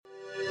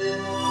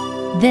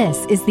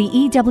This is the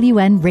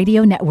EWN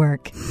Radio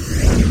Network.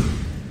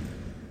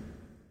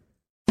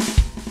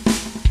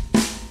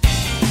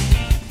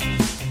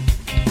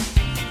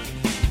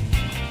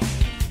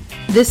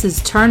 This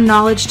is Turn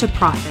Knowledge to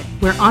Profit,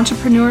 where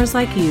entrepreneurs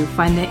like you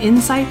find the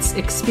insights,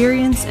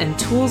 experience, and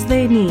tools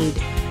they need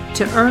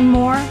to earn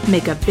more,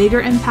 make a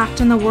bigger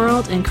impact in the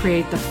world, and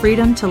create the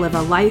freedom to live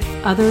a life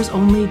others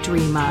only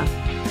dream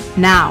of.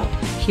 Now,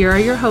 here are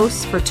your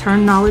hosts for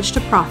Turn Knowledge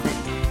to Profit,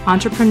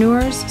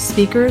 entrepreneurs,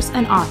 speakers,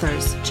 and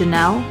authors,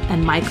 Janelle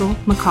and Michael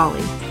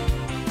McCauley.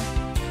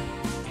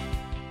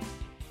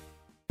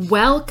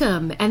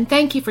 Welcome, and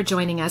thank you for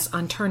joining us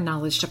on Turn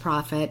Knowledge to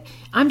Profit.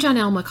 I'm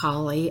Janelle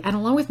McCauley, and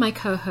along with my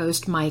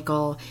co-host,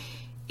 Michael,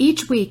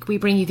 each week we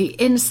bring you the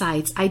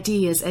insights,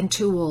 ideas, and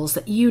tools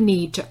that you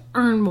need to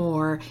earn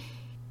more,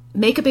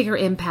 make a bigger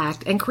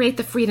impact, and create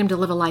the freedom to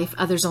live a life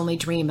others only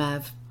dream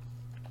of.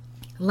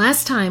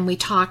 Last time we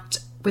talked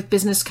with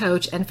business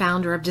coach and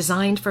founder of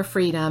Designed for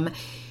Freedom,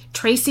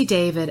 Tracy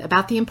David,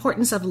 about the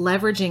importance of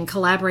leveraging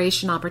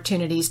collaboration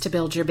opportunities to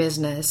build your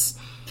business.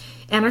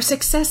 And our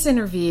success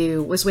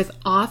interview was with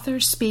author,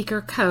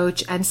 speaker,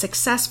 coach, and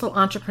successful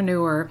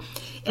entrepreneur,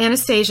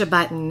 Anastasia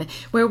Button,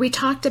 where we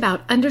talked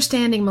about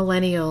understanding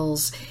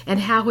millennials and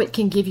how it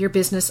can give your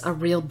business a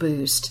real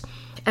boost.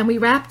 And we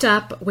wrapped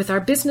up with our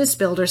Business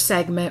Builder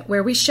segment,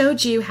 where we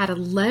showed you how to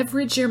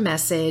leverage your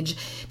message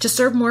to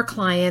serve more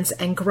clients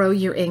and grow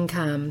your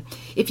income.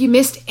 If you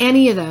missed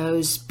any of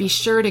those, be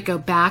sure to go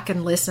back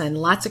and listen.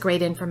 Lots of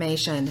great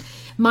information.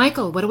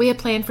 Michael, what do we have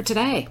planned for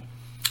today?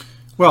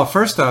 Well,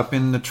 first up,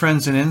 in the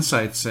Trends and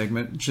Insights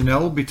segment,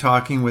 Janelle will be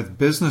talking with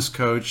business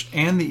coach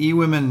and the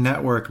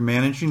eWomenNetwork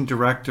Managing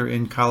Director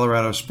in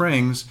Colorado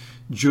Springs,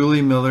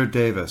 Julie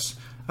Miller-Davis,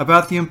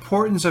 about the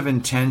importance of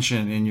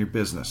intention in your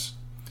business.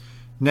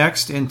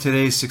 Next, in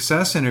today's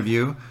success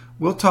interview,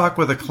 we'll talk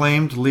with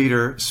acclaimed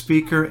leader,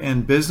 speaker,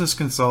 and business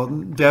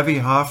consultant Debbie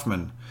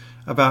Hoffman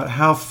about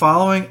how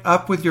following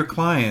up with your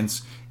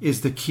clients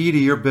is the key to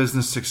your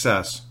business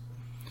success.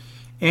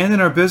 And in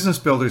our Business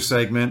Builder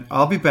segment,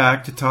 I'll be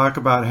back to talk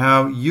about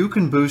how you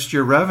can boost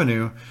your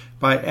revenue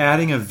by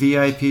adding a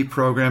VIP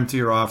program to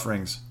your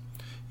offerings.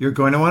 You're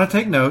going to want to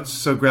take notes,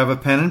 so grab a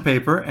pen and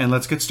paper and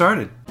let's get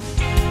started.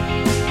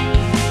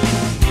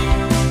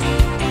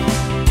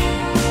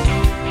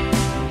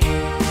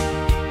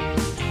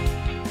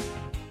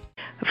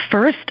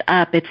 First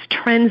up, it's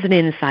Trends and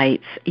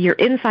Insights, your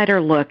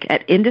insider look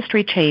at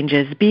industry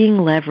changes being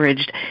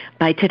leveraged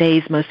by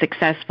today's most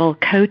successful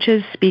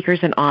coaches, speakers,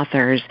 and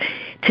authors.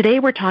 Today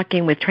we're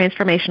talking with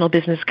transformational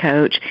business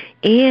coach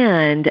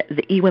and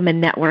the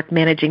eWomenNetwork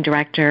Managing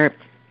Director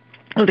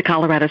of the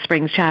Colorado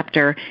Springs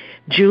chapter,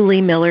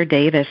 Julie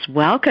Miller-Davis.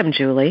 Welcome,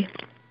 Julie.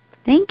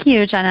 Thank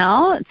you,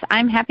 Janelle.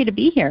 I'm happy to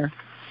be here.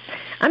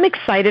 I'm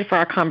excited for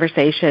our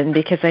conversation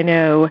because I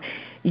know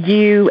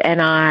you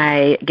and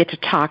I get to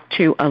talk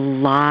to a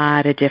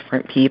lot of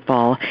different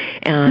people,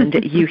 and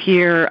you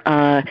hear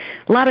a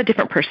lot of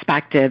different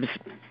perspectives.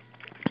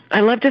 I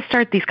love to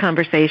start these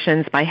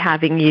conversations by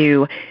having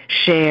you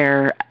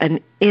share an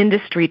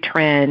industry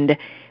trend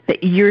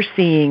that you're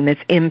seeing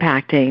that's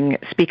impacting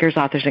speakers,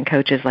 authors, and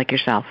coaches like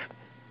yourself.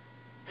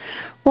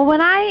 Well,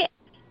 what I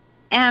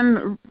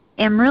am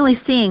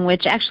really seeing,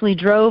 which actually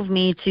drove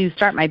me to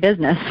start my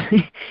business,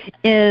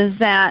 is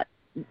that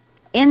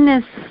in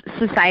this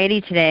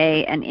society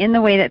today and in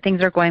the way that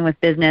things are going with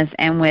business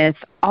and with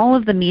all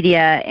of the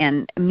media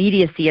and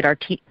immediacy at our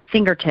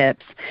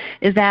fingertips,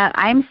 is that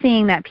I'm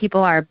seeing that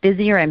people are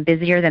busier and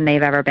busier than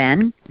they've ever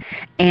been.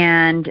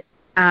 And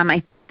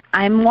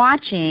I'm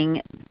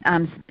watching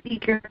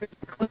speakers,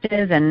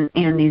 coaches,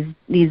 and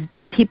these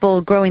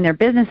people growing their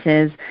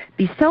businesses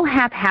be so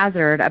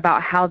haphazard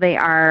about how they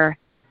are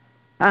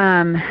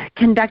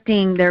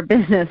conducting their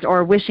business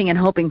or wishing and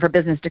hoping for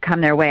business to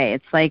come their way.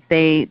 It's like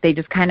they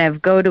just kind of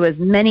go to as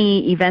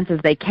many events as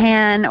they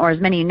can, or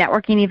as many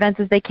networking events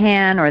as they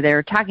can, or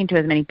they're talking to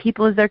as many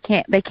people as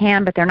they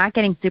can, but they're not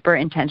getting super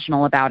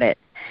intentional about it,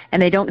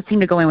 and they don't seem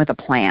to go in with a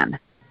plan.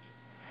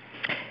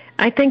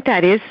 I think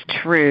that is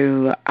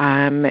true.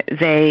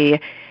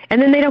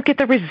 And then they don't get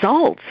the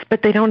results,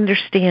 but they don't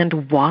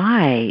understand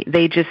why.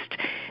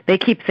 They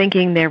keep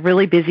thinking they're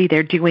really busy,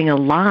 they're doing a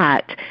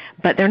lot,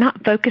 but they're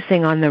not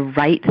focusing on the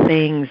right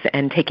things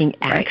and taking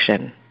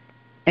action.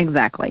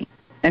 Right.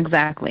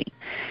 Exactly.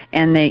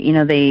 And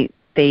they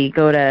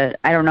go to,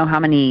 I don't know how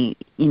many,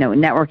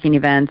 networking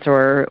events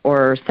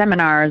or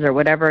seminars or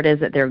whatever it is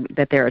that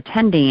they're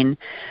attending,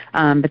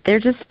 but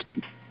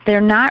they're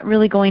not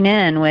really going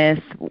in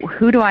with,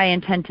 who do I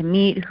intend to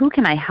meet? Who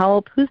can I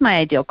help? Who's my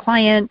ideal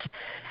client?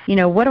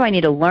 What do I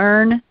need to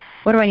learn?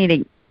 What do I need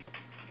to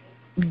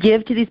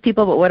give to these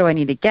people, but what do I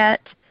need to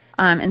get?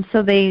 And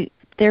so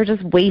they're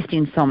just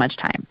wasting so much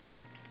time.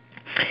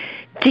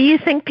 Do you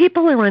think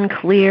people are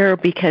unclear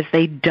because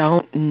they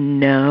don't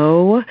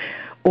know,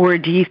 or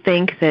do you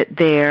think that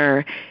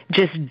they're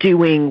just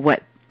doing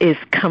what is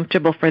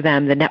comfortable for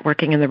them, the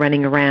networking and the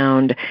running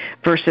around,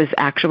 versus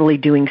actually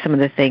doing some of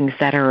the things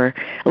that are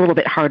a little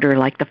bit harder,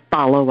 like the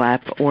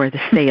follow-up or the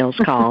sales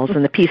calls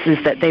and the pieces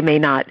that they may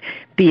not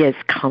be as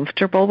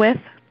comfortable with?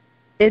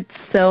 It's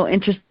so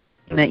interesting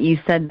that you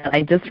said that.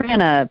 I just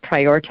ran a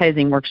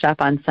prioritizing workshop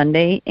on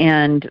Sunday,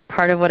 and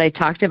part of what I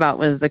talked about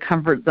was the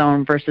comfort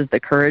zone versus the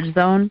courage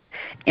zone,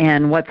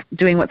 and what's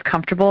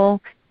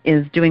comfortable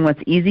is doing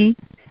what's easy,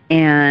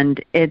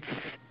 and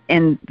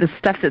the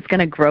stuff that's going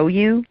to grow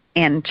you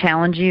and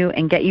challenge you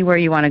and get you where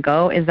you want to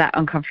go is that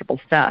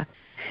uncomfortable stuff.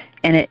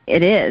 And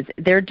it is.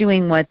 They're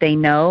doing what they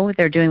know,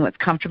 they're doing what's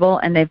comfortable,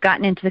 and they've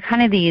gotten into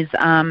kind of these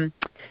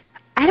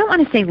I don't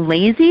want to say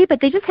lazy, but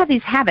they just have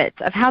these habits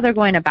of how they're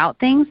going about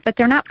things, but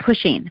they're not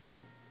pushing,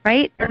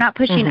 right? They're not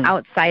pushing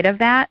outside of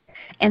that.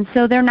 And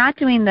so they're not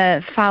doing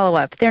the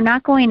follow-up. They're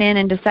not going in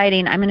and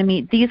deciding, I'm going to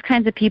meet these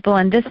kinds of people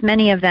and this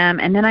many of them,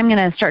 and then I'm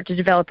going to start to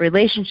develop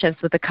relationships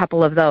with a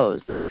couple of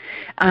those.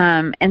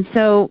 And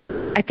so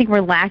I think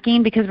we're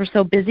lacking, because we're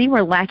so busy,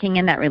 we're lacking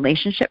in that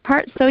relationship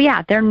part. So,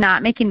 yeah, they're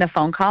not making the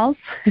phone calls.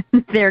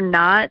 They're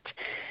not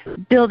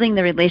building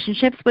the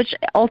relationships, which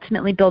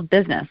ultimately build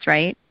business,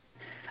 right?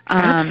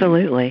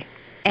 Absolutely.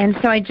 And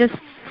so I just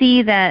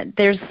see that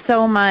there's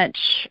so much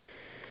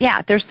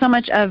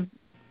of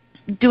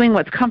doing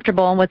what's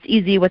comfortable and what's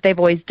easy, what they've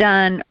always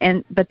done,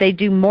 but they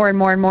do more and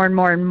more and more and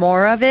more and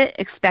more of it,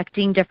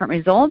 expecting different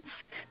results,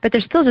 but they're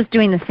still just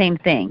doing the same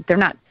thing. They're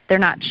not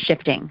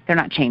shifting. They're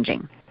not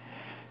changing.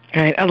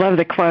 Right. I love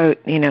the quote,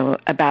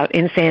 about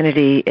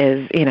insanity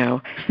is,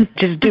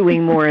 just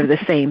doing more of the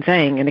same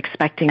thing and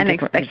expecting a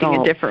different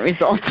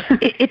result.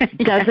 It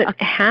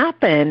doesn't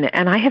happen.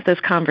 And I have those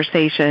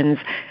conversations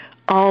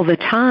all the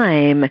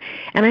time.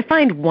 And I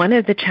find one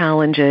of the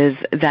challenges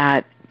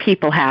that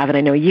people have, and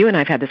I know you and I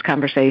have had this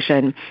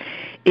conversation,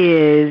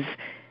 is,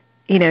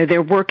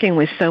 they're working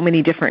with so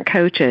many different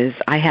coaches.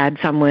 I had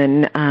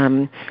someone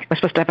I was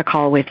supposed to have a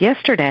call with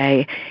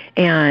yesterday,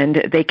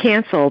 and they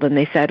canceled, and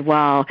they said,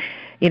 well,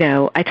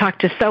 I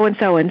talked to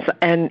so-and-so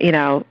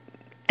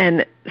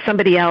and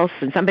somebody else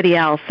since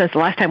the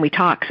last time we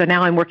talked, so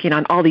now I'm working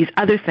on all these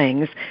other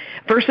things,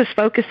 versus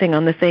focusing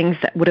on the things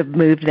that would have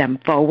moved them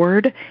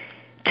forward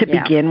to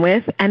begin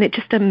with. And it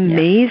just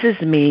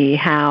amazes me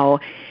how,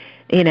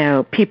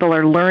 people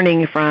are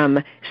learning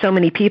from so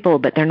many people,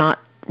 but they're not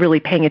really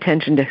paying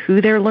attention to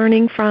who they're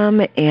learning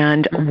from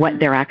and what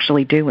they're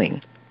actually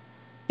doing.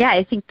 Yeah,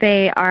 I think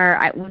they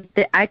are,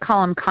 I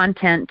call them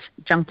content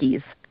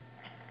junkies.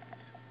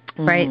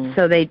 Right?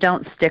 So they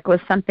don't stick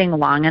with something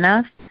long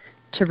enough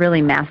to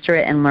really master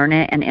it and learn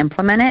it and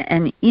implement it.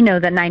 And,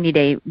 the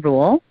 90-day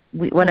rule,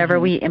 whatever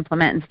we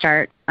implement and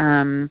start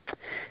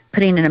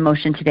putting in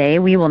motion today,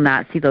 we will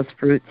not see those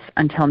fruits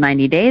until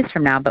 90 days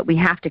from now, but we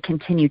have to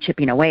continue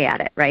chipping away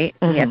at it, right?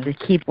 We have to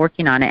keep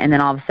working on it, and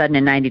then all of a sudden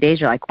in 90 days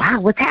you're like,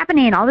 wow, what's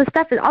happening? All this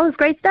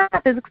great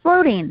stuff is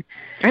exploding.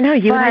 I know,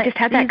 and I just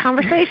had that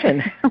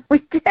conversation.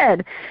 We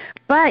did.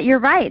 But you're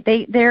right.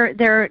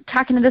 They're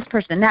talking to this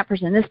person, that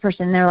person, this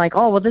person, and they're like,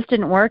 oh, well, this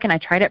didn't work, and I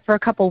tried it for a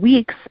couple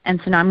weeks, and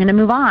so now I'm going to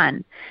move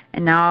on.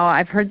 And now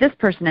I've heard this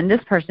person and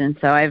this person,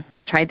 so I've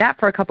tried that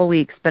for a couple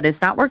weeks, but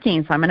it's not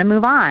working, so I'm going to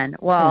move on.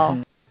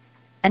 Well,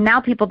 and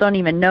now people don't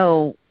even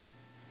know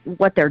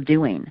what they're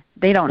doing.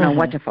 They don't know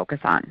what to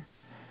focus on.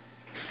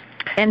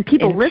 And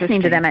people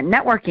listening to them at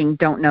networking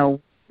don't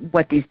know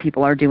what these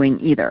people are doing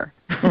either,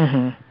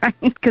 right?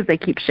 Because they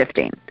keep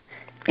shifting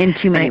in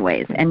too many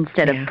ways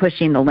instead of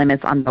pushing the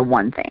limits on the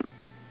one thing.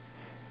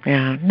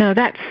 Yeah, no,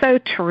 that's so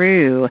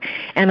true.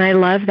 And I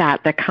love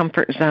that, the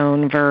comfort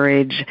zone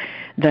versus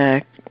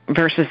the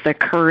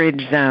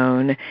courage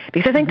zone,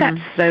 because I think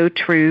that's so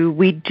true.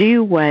 We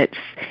do what's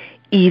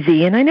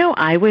easy, and I know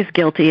I was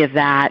guilty of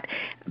that,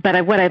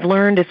 but what I've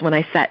learned is when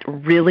I set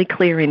really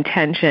clear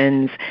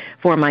intentions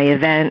for my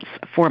events,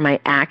 for my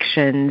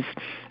actions,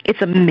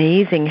 it's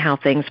amazing how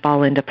things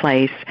fall into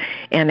place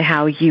and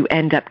how you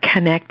end up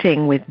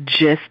connecting with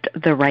just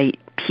the right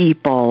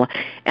people.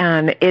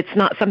 And it's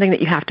not something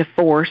that you have to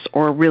force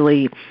or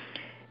really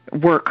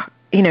work,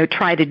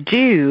 try to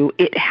do.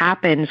 It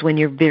happens when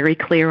you're very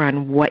clear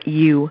on what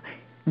you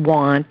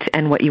want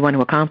and what you want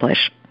to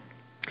accomplish.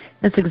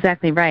 That's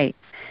exactly right.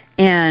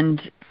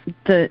 And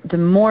the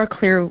more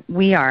clear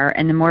we are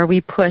and the more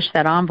we push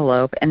that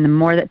envelope and the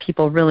more that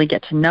people really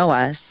get to know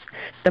us,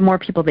 the more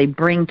people they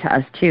bring to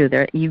us, too.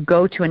 You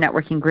go to a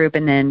networking group,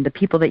 and then the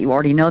people that you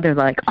already know, they're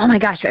like, oh, my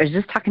gosh, I was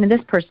just talking to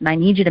this person. I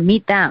need you to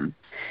meet them.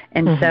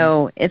 And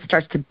so it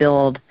starts to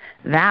build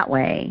that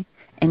way,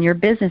 and your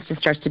business just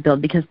starts to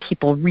build because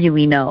people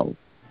really know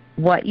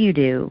what you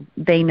do.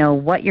 They know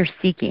what you're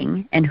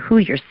seeking and who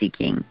you're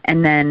seeking,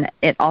 and then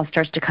it all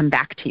starts to come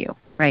back to you,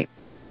 right?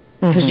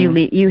 Because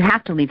you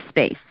have to leave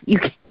space. You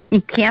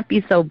can't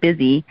be so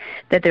busy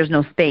that there's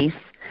no space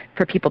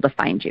for people to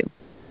find you.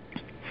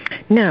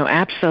 No,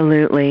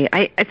 absolutely.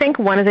 I think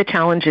one of the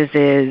challenges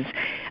is,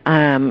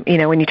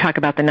 when you talk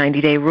about the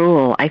 90-day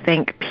rule, I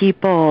think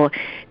people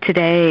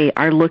today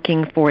are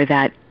looking for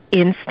that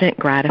instant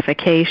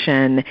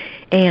gratification,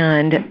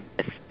 and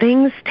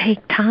things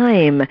take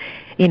time.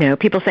 You know,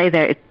 people say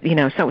that, you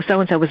know,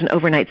 so-and-so was an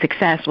overnight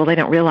success. Well, they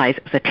don't realize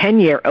it was a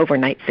 10-year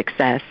overnight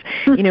success.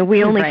 You know,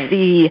 we only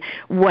see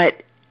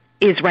what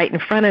is right in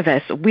front of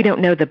us. We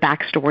don't know the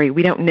backstory.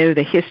 We don't know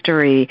the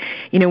history.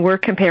 You know, we're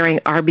comparing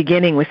our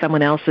beginning with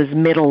someone else's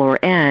middle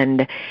or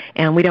end,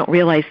 and we don't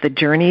realize the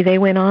journey they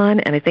went on.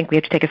 And I think we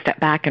have to take a step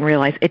back and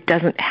realize it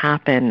doesn't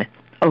happen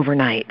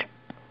overnight.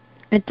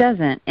 It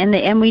doesn't.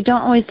 And we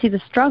don't always see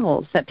the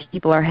struggles that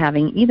people are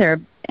having either.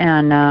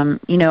 And,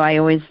 you know, I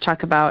always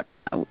talk about,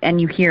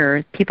 and you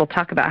hear people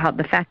talk about how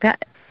the fact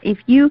that if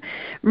you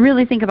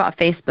really think about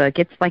Facebook,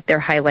 it's like their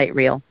highlight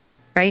reel,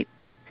 right?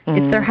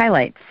 It's their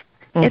highlights.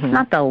 It's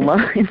not the low.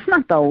 It's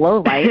not the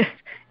low lights.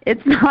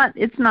 It's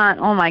not.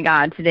 Oh my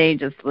God, today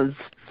just was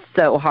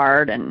so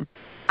hard, and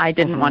I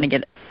didn't want to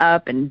get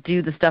up and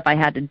do the stuff I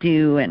had to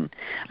do, and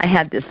I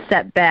had this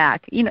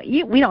setback. You know,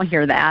 we don't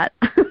hear that.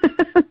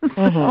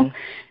 So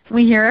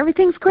we hear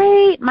everything's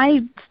great.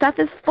 My stuff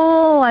is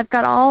full. I've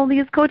got all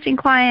these coaching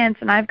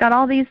clients, and I've got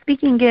all these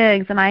speaking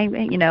gigs,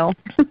 and you know,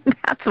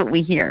 that's what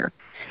we hear.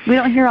 We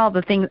don't hear all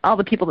the things, all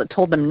the people that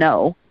told them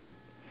no.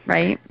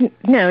 Right?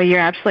 No, you're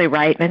absolutely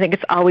right. And I think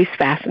it's always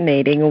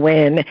fascinating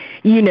when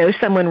you know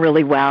someone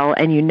really well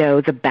and you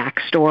know the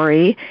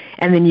backstory,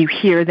 and then you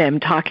hear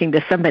them talking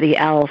to somebody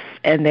else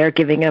and they're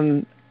giving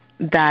them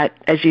that,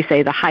 as you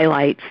say, the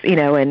highlights, you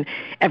know, and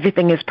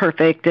everything is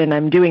perfect and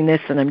I'm doing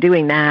this and I'm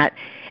doing that.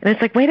 And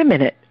it's like, wait a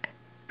minute,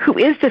 who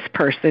is this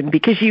person?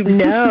 Because you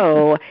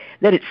know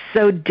that it's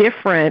so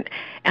different.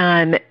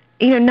 And,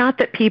 you know, not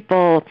that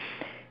people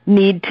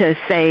need to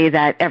say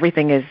that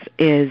everything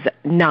is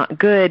not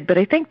good, but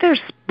I think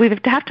we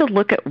have to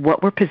look at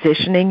what we're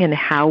positioning and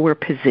how we're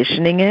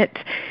positioning it,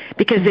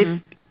 because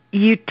if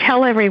you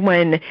tell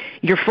everyone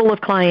you're full of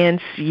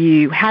clients,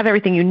 you have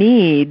everything you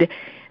need,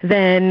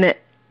 then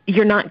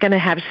you're not going to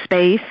have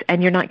space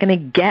and you're not going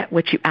to get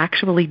what you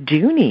actually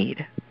do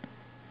need.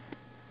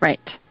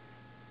 Right.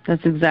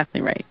 That's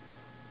exactly right.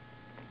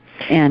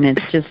 And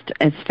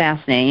it's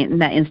fascinating.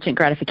 And that instant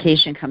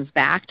gratification comes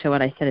back to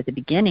what I said at the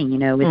beginning. You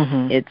know,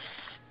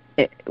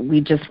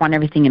 we just want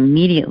everything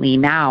immediately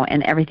now,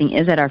 and everything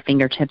is at our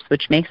fingertips,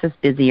 which makes us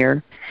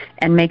busier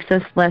and makes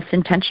us less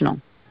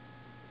intentional,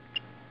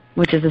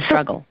 which is a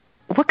struggle.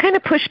 What kind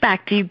of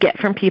pushback do you get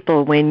from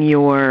people when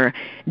you're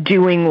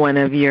doing one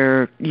of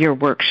your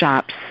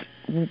workshops?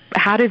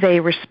 How do they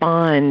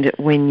respond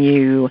when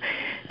you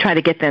try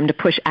to get them to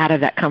push out of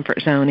that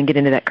comfort zone and get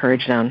into that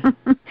courage zone?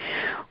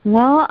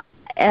 Well,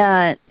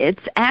 it's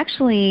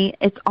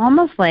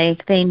almost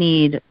like they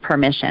need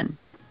permission,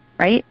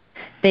 right?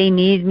 They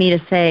need me to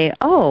say,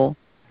 oh,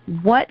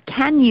 what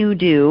can you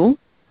do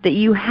that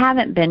you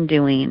haven't been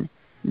doing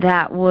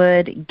that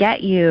would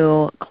get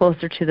you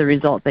closer to the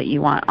result that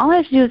you want? All I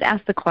have to do is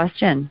ask the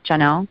question,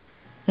 Janelle.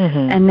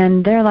 And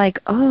then they're like,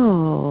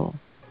 oh,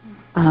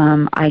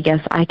 I guess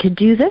I could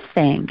do this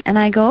thing. And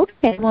I go,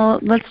 okay, well,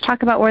 let's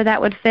talk about where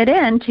that would fit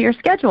into your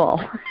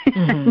schedule.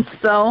 And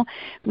so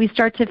we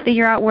start to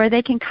figure out where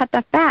they can cut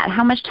the fat.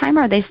 How much time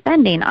are they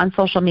spending on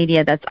social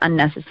media that's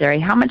unnecessary?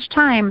 How much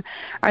time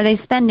are they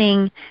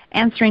spending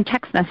answering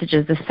text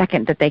messages the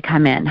second that they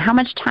come in? How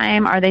much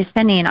time are they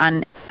spending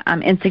on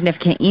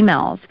insignificant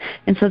emails?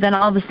 And so then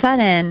all of a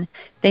sudden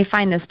they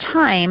find this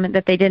time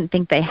that they didn't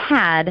think they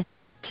had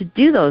to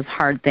do those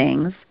hard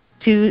things,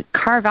 to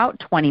carve out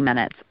 20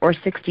 minutes or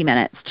 60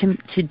 minutes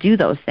to do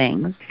those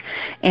things.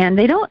 And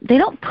they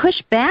don't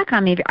push back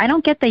on me. I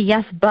don't get the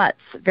yes buts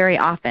very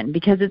often,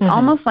 because it's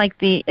almost like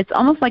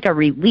a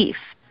relief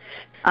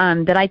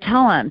that I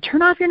tell them,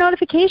 turn off your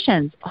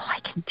notifications. Oh,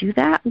 I can do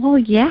that? Well,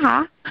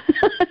 yeah.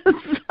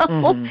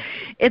 So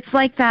it's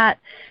like that,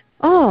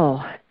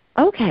 oh,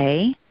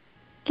 okay.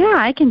 Yeah,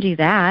 I can do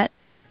that.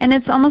 And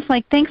it's almost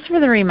like, thanks for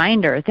the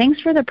reminder.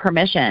 Thanks for the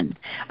permission.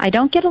 I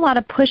don't get a lot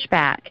of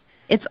pushback.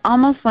 It's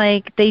almost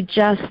like they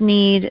just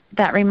need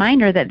that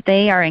reminder that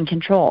they are in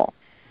control.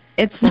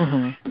 It's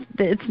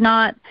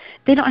not,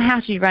 they don't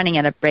have to be running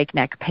at a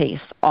breakneck pace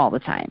all the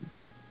time.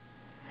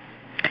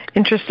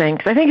 Interesting,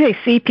 because I think they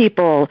see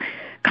people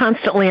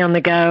constantly on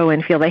the go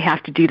and feel they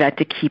have to do that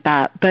to keep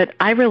up. But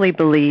I really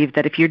believe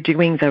that if you're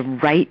doing the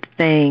right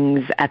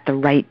things at the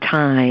right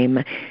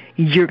time,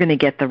 you're going to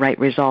get the right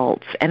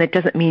results. And it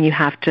doesn't mean you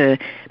have to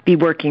be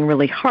working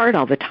really hard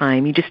all the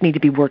time. You just need to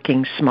be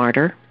working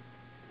smarter.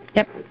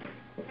 Yep.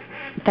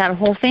 That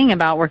whole thing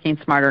about working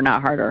smarter,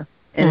 not harder,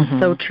 is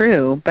so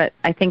true. But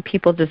I think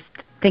people just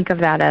think of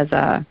that as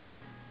a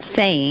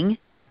saying,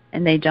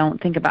 and they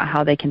don't think about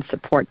how they can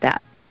support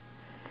that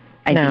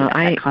idea,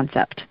 that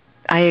concept.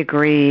 I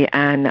agree.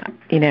 And,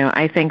 you know,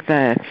 I think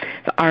the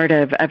art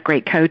of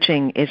great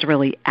coaching is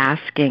really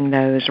asking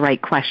those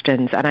right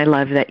questions. And I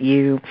love that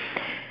you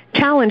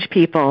challenge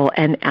people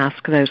and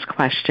ask those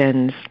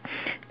questions.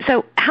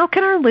 So how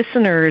can our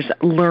listeners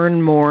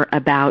learn more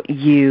about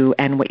you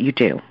and what you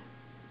do?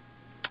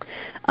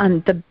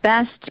 The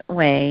best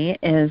way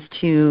is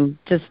to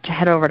just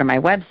head over to my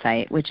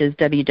website, which is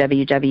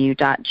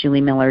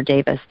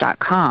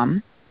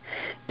www.juliemillerdavis.com.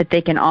 But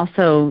they can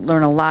also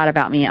learn a lot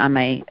about me on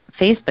my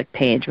Facebook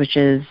page, which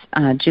is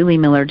Julie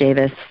Miller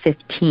Davis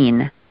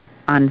 15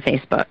 on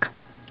Facebook.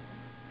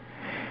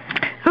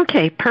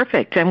 Okay,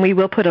 perfect. And we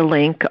will put a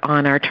link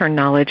on our Turn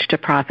Knowledge to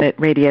Profit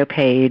radio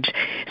page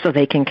so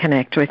they can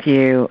connect with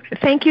you.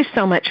 Thank you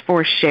so much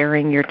for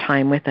sharing your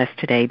time with us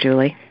today,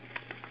 Julie.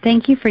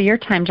 Thank you for your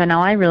time,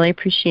 Janelle. I really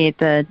appreciate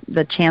the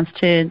chance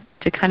to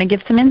kind of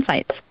give some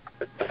insights.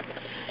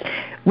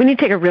 We need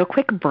to take a real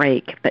quick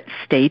break, but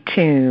stay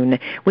tuned.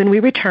 When we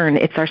return,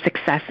 it's our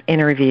success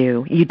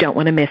interview. You don't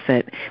want to miss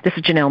it. This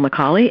is Janelle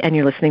McCauley, and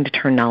you're listening to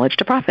Turn Knowledge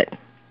to Profit.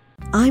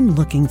 I'm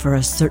looking for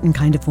a certain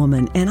kind of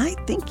woman, and I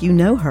think you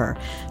know her.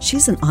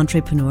 She's an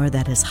entrepreneur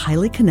that is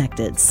highly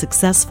connected,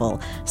 successful,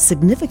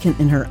 significant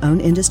in her own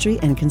industry,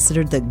 and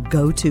considered the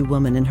go-to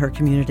woman in her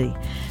community.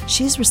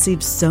 She's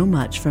received so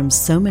much from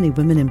so many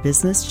women in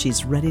business,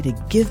 she's ready to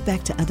give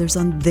back to others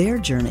on their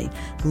journey,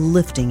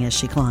 lifting as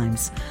she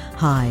climbs.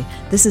 Hi,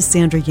 this is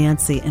Sandra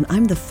Yancey, and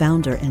I'm the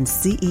founder and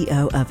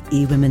CEO of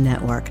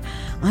eWomenNetwork.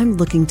 I'm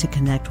looking to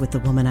connect with the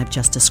woman I've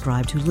just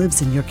described who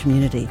lives in your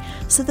community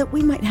so that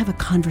we might have a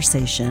conversation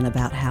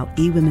about how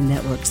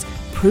eWomenNetwork's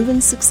proven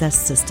success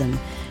system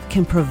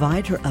can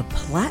provide her a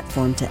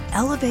platform to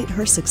elevate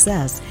her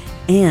success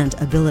and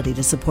ability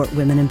to support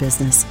women in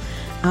business.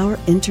 Our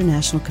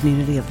international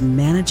community of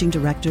managing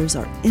directors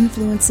are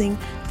influencing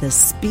the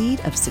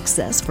speed of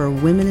success for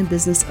women in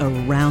business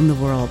around the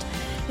world.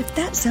 If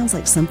that sounds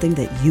like something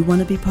that you want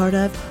to be part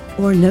of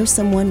or know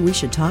someone we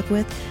should talk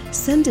with,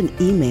 send an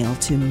email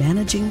to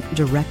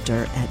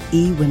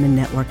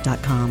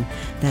managingdirector@eWomenNetwork.com.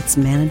 That's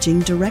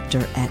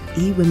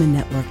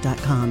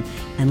managingdirector@eWomenNetwork.com.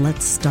 And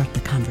let's start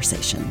the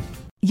conversation.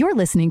 You're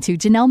listening to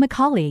Janelle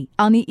McCauley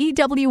on the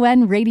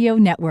EWN Radio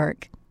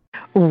Network.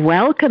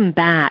 Welcome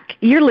back.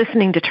 You're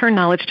listening to Turn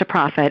Knowledge to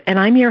Profit, and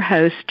I'm your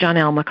host,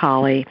 Janelle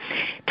McCauley.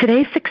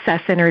 Today's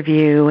success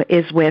interview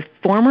is with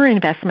former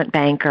investment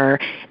banker,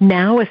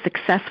 now a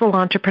successful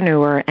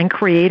entrepreneur and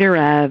creator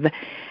of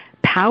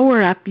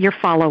Power Up Your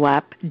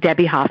Follow-Up,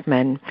 Debbie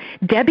Hoffman.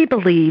 Debbie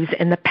believes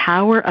in the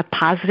power of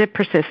positive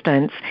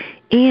persistence,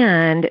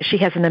 and she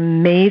has an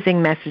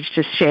amazing message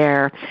to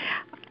share.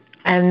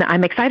 And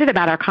I'm excited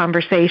about our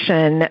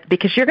conversation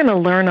because you're going to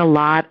learn a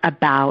lot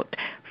about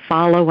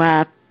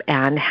follow-up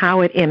and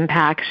how it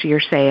impacts your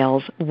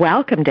sales.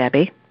 Welcome,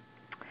 Debbie.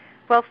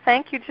 Well,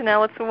 thank you,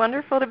 Janelle. It's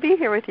wonderful to be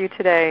here with you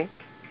today.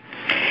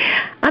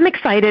 I'm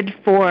excited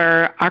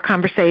for our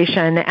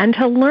conversation and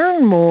to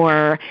learn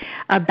more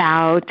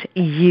about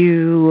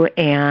you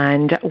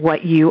and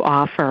what you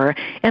offer.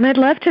 And I'd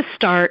love to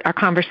start our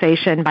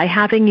conversation by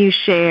having you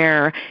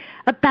share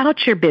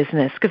about your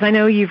business, because I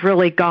know you've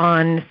really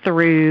gone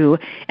through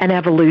an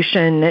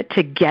evolution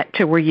to get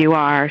to where you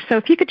are. So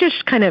if you could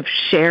just kind of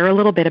share a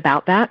little bit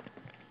about that.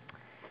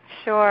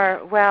 Sure.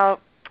 Well,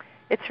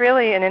 it's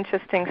really an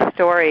interesting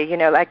story. You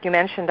know, like you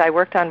mentioned, I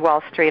worked on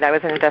Wall Street. I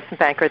was an investment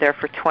banker there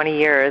for 20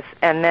 years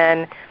and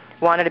then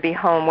wanted to be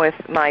home with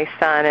my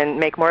son and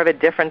make more of a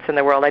difference in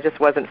the world. I just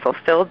wasn't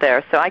fulfilled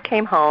there. So I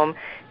came home,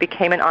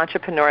 became an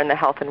entrepreneur in the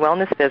health and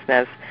wellness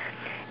business,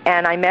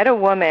 and I met a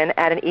woman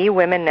at an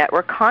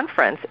eWomenNetwork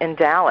conference in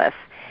Dallas,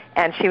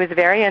 and she was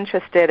very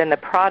interested in the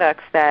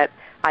products that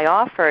I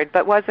offered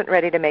but wasn't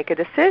ready to make a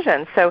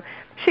decision. So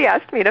she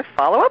asked me to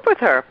follow up with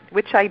her,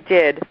 which I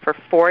did for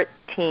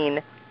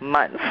 14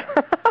 months.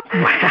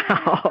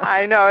 Wow.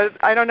 I know.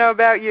 I don't know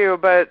about you,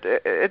 but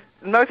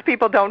most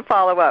people don't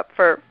follow up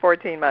for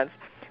 14 months.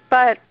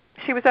 But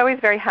she was always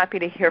very happy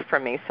to hear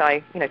from me, so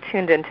I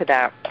tuned into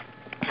that.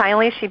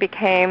 Finally, she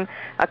became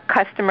a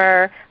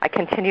customer. I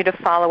continued to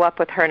follow up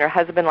with her and her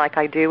husband like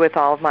I do with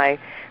all of my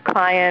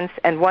clients.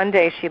 And one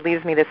day she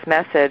leaves me this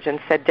message and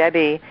said,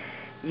 Debbie,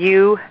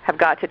 you have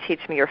got to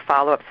teach me your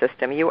follow-up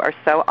system. You are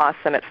so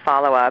awesome at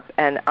follow-up,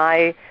 and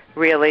I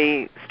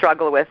really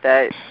struggle with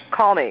it.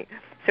 Call me.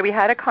 So we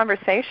had a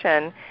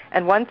conversation,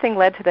 and one thing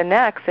led to the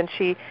next, and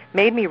she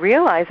made me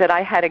realize that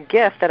I had a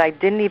gift that I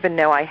didn't even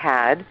know I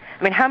had.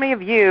 I mean, how many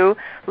of you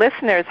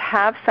listeners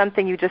have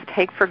something you just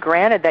take for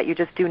granted that you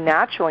just do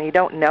natural and you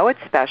don't know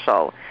it's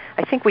special?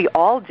 I think we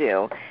all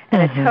do.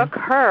 And it took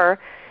her,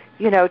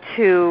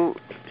 to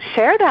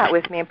share that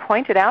with me and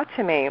point it out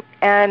to me.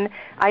 And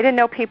I didn't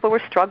know people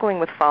were struggling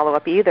with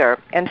follow-up either.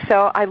 And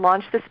so I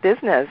launched this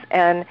business,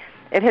 and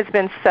it has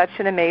been such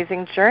an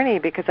amazing journey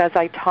because as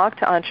I talk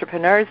to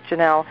entrepreneurs,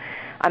 Janelle,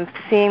 I'm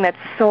seeing that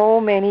so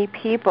many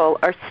people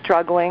are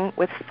struggling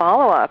with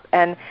follow-up,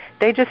 and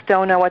they just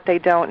don't know what they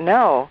don't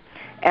know.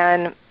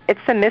 And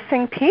it's a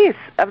missing piece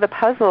of the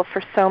puzzle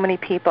for so many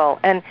people,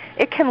 and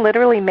it can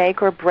literally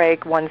make or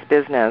break one's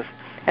business.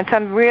 And so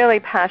I'm really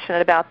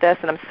passionate about this,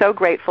 and I'm so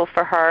grateful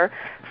for her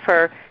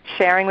for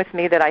sharing with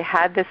me that I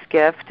had this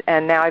gift,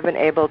 and now I've been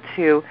able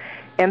to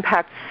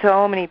impact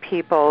so many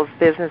people's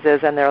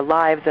businesses and their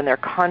lives and their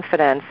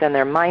confidence and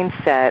their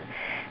mindset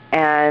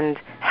and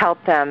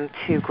help them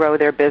to grow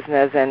their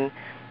business and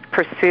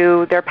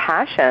pursue their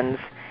passions.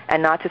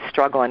 and not to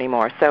struggle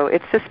anymore. So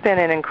it's just been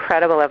an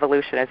incredible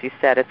evolution, as you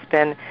said. It's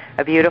been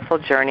a beautiful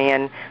journey,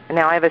 and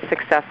now I have a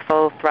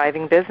successful,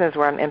 thriving business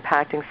where I'm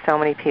impacting so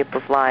many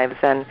people's lives,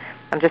 and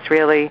I'm just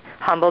really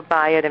humbled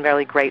by it and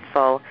really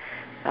grateful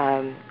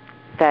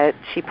that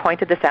she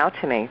pointed this out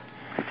to me.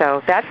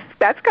 So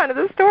that's kind of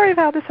the story of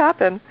how this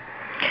happened.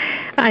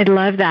 I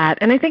love that.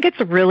 And I think it's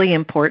really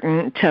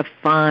important to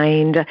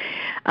find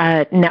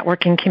a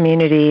networking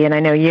community. And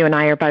I know you and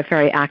I are both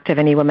very active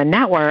in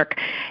eWomenNetwork.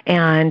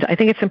 And I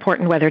think it's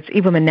important, whether it's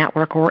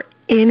eWomenNetwork or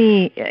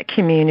any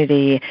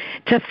community,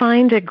 to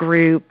find a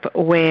group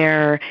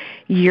where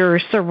you're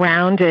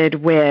surrounded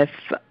with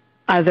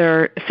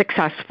other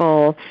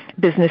successful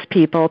business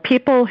people,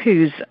 people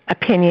whose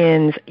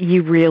opinions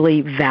you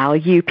really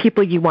value,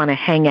 people you want to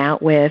hang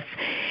out with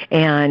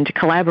and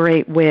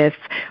collaborate with,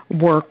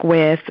 work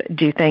with,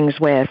 do things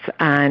with.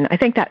 And I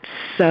think that's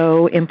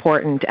so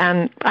important.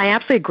 And I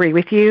absolutely agree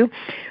with you.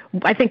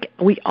 I think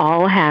we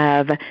all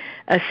have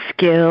a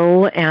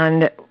skill,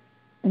 and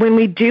when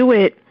we do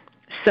it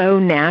so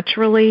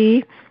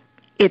naturally,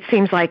 it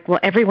seems like, well,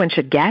 everyone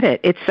should get it.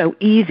 It's so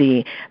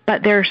easy.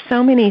 But there are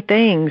so many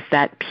things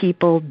that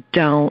people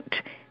don't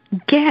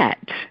get.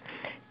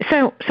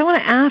 So I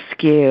want to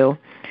ask you,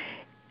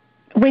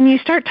 when you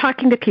start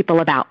talking to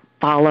people about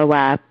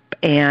follow-up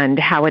and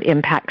how it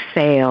impacts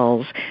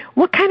sales,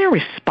 what kind of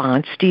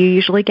response do you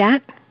usually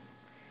get?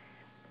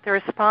 The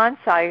response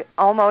I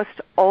almost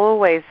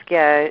always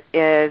get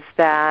is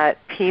that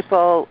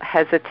people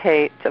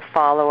hesitate to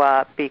follow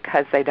up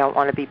because they don't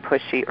want to be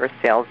pushy or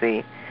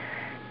salesy.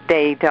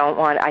 They don't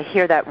want, I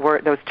hear that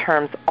word, those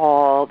terms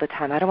all the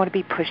time. I don't want to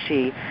be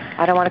pushy.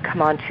 I don't want to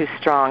come on too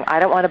strong. I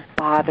don't want to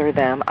bother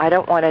them. I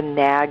don't want to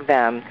nag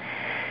them.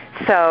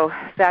 So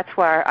that's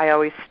where I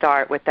always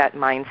start with that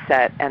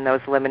mindset and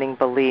those limiting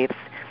beliefs.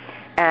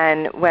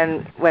 And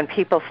when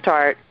people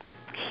start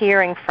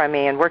hearing from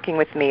me and working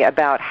with me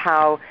about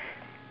how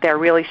they're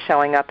really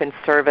showing up in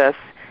service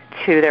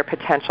to their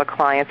potential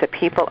clients, that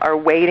people are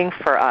waiting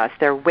for us.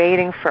 They're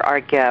waiting for our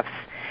gifts.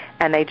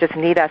 And they just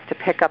need us to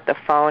pick up the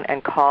phone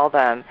and call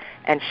them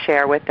and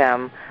share with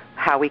them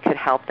how we could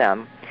help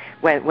them.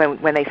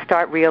 When they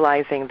start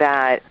realizing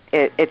that,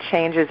 it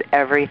changes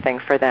everything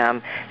for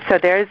them. So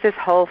there's this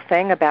whole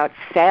thing about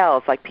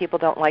sales, like people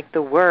don't like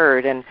the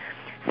word. And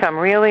so I'm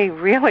really,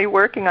 really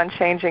working on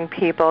changing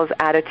people's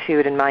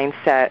attitude and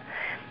mindset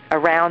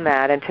around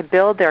that, and to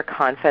build their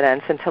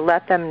confidence and to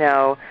let them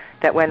know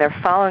that when they're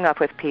following up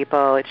with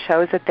people, it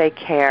shows that they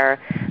care,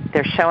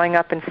 they're showing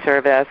up in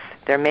service,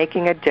 they're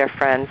making a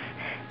difference,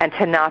 and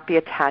to not be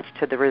attached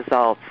to the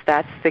results.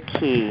 That's the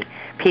key.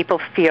 People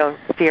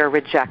fear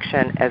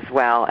rejection as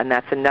well, and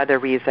that's another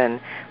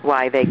reason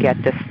why they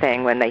get this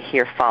thing when they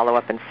hear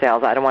follow-up in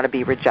sales. I don't want to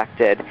be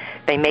rejected.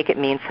 They make it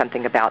mean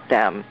something about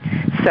them.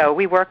 So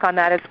we work on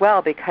that as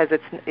well, because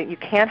you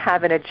can't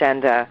have an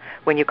agenda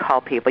when you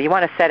call people. You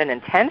want to set an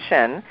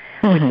intention,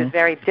 which is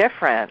very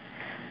different,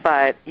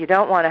 but you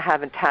don't want to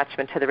have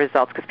attachment to the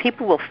results, because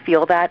people will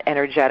feel that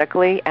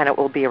energetically, and it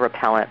will be a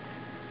repellent.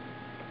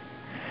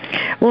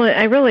 Well,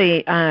 I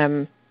really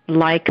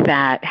like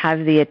that. Have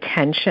the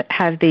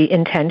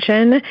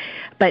intention,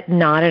 but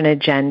not an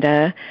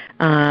agenda,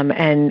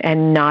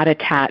 and not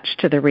attached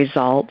to the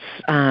results.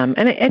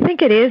 And I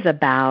think it is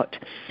about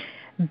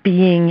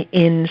being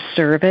in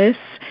service.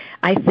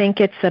 I think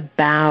it's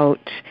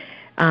about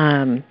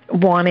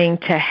wanting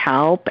to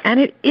help, and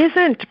it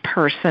isn't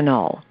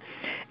personal.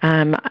 We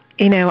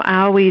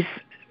always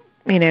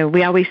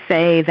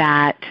say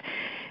that,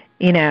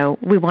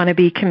 we want to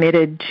be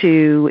committed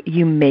to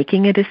you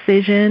making a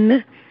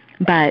decision,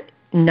 but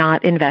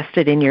not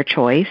invested in your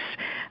choice.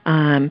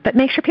 But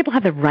make sure people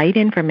have the right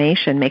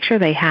information. Make sure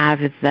they have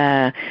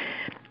the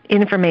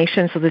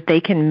information so that they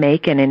can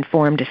make an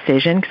informed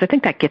decision, because I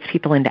think that gets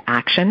people into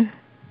action.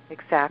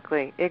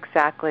 Exactly.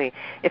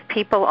 If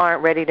people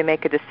aren't ready to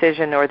make a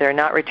decision, or they're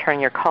not returning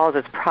your calls,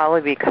 it's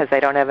probably because they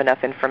don't have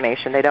enough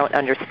information. They don't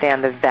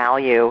understand the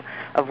value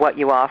of what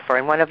you offer.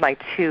 And one of my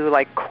two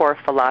core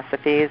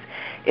philosophies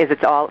is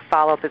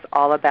follow-up is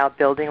all about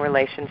building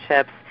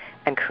relationships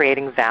and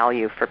creating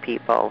value for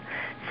people.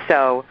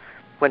 So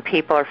when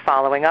people are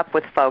following up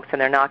with folks and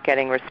they're not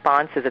getting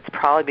responses, it's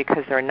probably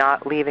because they're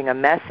not leaving a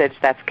message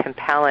that's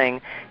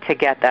compelling to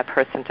get that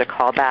person to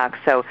call back.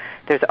 So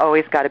there's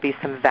always got to be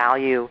some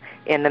value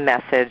in the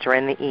message or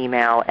in the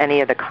email,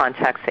 any of the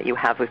contacts that you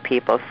have with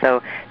people.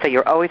 So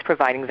you're always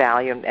providing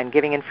value and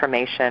giving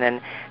information and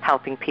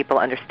helping people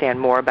understand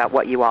more about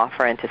what you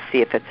offer and to see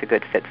if it's a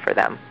good fit for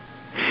them.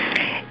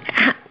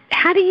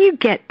 How do you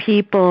get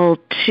people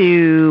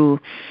to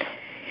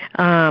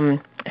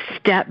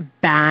step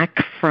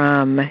back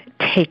from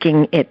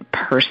taking it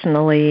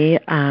personally?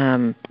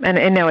 And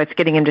I know it's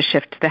getting into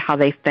shift to how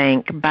they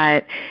think,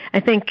 but I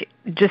think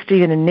just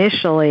even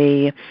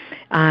initially,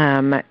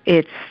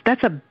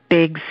 that's a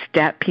big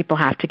step people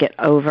have to get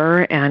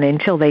over, and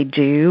until they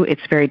do,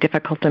 it's very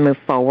difficult to move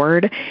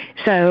forward.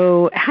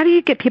 So how do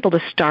you get people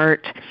to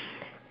start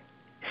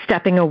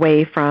stepping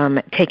away from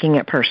taking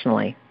it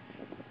personally?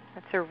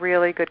 That's a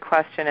really good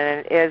question,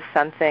 and it is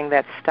something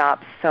that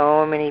stops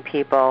so many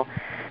people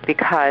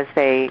because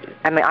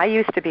I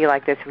used to be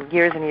like this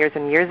years and years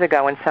and years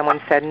ago when someone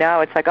said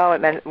no. It's like, oh,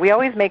 it meant,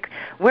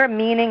 we're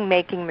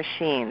meaning-making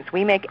machines.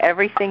 We make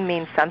everything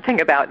mean something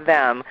about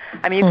them.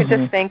 I mean, you could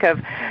just think of,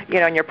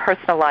 in your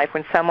personal life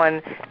when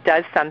someone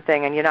does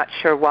something and you're not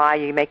sure why,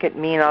 you make it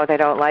mean, oh, they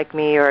don't like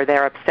me or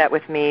they're upset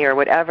with me or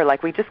whatever.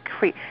 Like, we just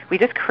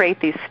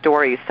create these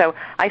stories. So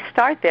I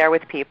start there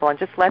with people and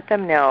just let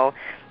them know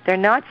they're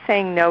not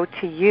saying no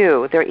to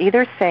you. They're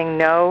either saying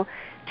no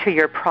to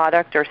your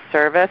product or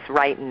service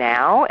right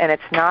now, and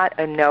it's not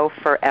a no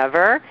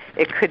forever.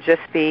 It could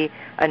just be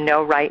a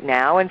no right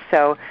now, and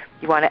so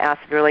you want to ask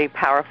really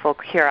powerful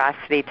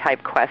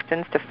curiosity-type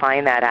questions to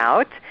find that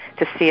out,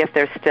 to see if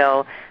there's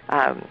still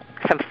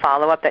some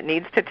follow-up that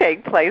needs to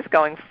take place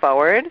going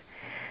forward.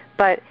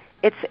 But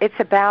it's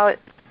about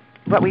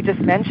what we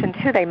just mentioned,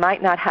 too. They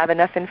might not have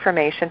enough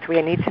information, so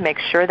we need to make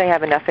sure they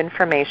have enough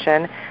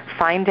information,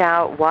 find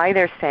out why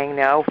they're saying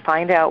no,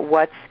 find out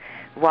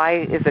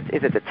why is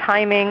it the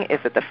timing? Is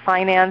it the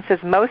finances?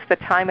 Most of the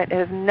time it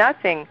has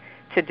nothing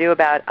to do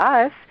about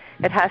us.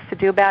 It has to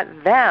do about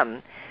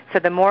them. So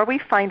the more we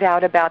find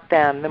out about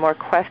them, the more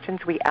questions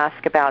we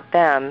ask about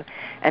them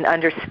and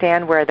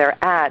understand where they're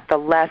at, the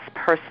less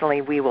personally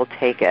we will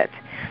take it.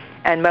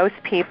 And most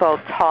people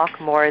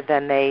talk more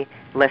than they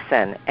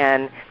listen.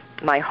 And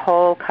my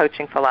whole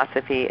coaching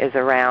philosophy is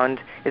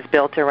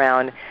built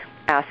around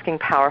asking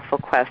powerful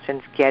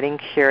questions, getting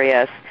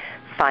curious,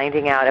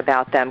 finding out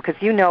about them, because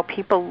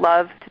people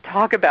love to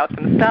talk about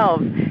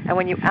themselves, and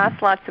when you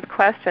ask lots of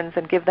questions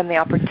and give them the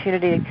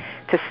opportunity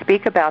to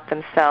speak about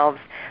themselves,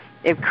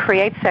 it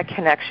creates that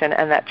connection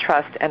and that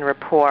trust and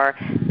rapport,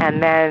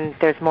 and then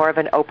there's more of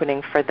an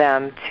opening for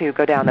them to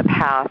go down the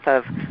path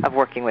of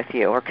working with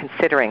you or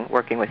considering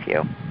working with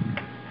you.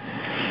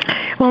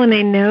 Well, and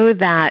I know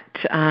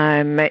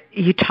that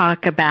you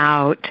talk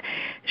about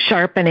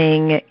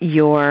sharpening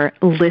your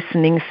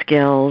listening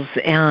skills,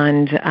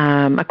 and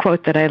a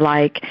quote that I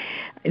like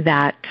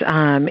that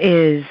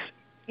is,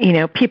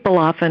 people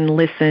often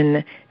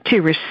listen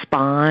to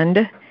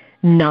respond,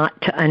 not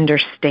to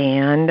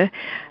understand.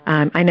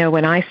 I know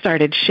when I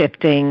started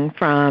shifting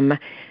from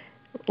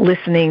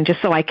listening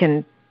just so I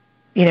can,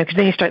 because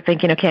then you start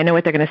thinking, okay, I know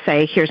what they're going to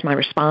say, here's my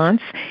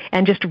response,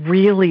 and just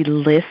really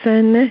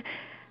listen,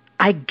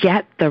 I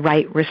get the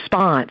right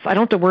response. I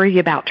don't have to worry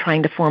about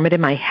trying to form it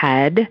in my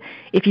head.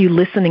 If you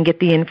listen and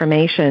get the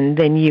information,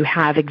 then you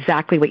have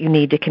exactly what you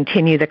need to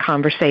continue the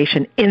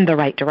conversation in the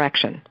right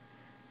direction.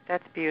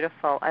 That's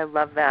beautiful. I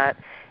love that.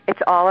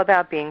 It's all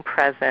about being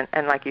present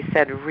and, like you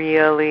said,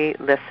 really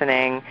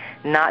listening,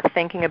 not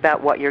thinking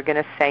about what you're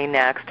going to say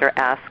next or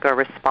ask or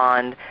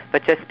respond,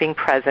 but just being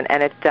present,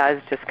 and it does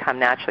just come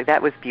naturally.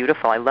 That was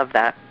beautiful. I love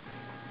that.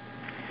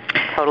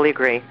 Totally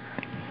agree.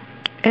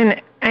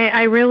 And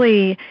I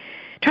really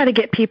try to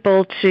get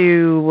people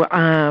to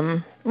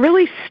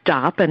really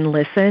stop and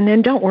listen,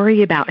 and don't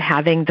worry about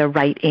having the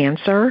right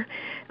answer.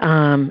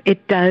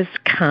 It does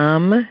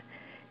come.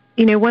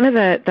 One of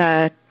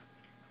the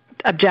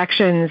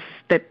objections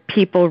that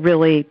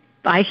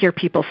I hear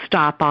people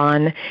stop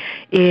on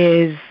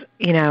is,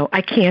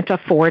 I can't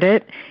afford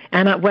it.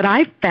 And what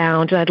I've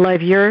found, and I'd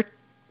love your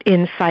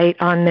insight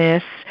on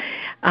this,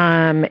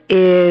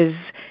 is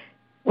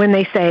when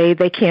they say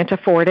they can't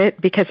afford it,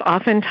 because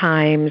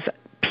oftentimes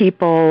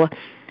people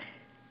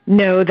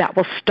know that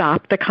will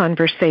stop the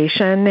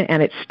conversation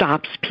and it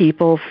stops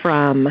people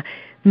from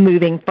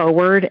moving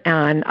forward.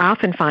 And I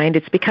often find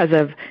it's because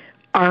of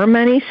our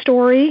money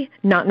story,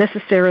 not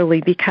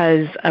necessarily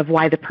because of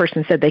why the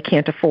person said they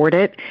can't afford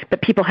it,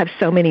 but people have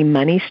so many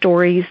money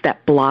stories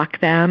that block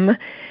them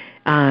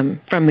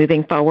from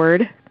moving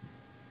forward.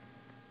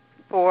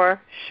 For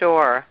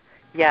sure.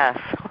 Yes.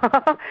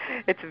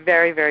 It's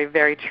very, very,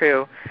 very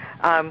true.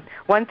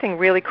 One thing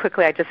really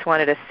quickly I just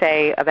wanted to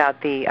say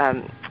about the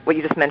what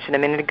you just mentioned a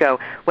minute ago.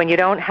 When you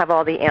don't have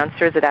all the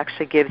answers, it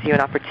actually gives you an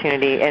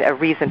opportunity and a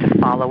reason to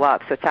follow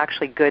up. So it's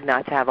actually good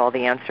not to have all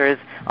the answers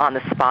on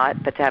the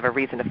spot, but to have a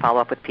reason to follow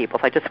up with people.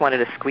 So I just wanted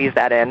to squeeze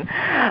that in.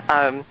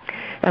 I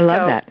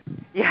love that.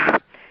 Yeah.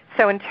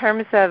 So in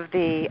terms of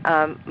the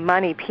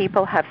money,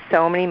 people have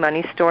so many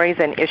money stories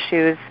and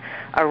issues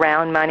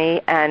around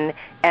money, and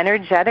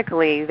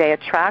energetically they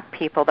attract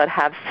people that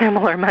have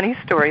similar money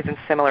stories and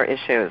similar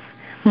issues.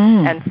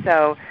 And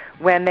so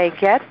when they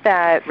get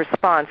that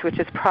response, which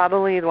is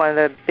probably one of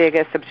the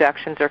biggest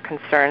objections or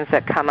concerns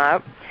that come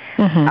up,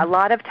 a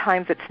lot of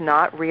times it's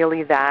not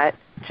really that,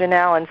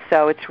 Janelle, and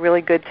so it's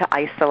really good to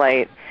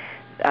isolate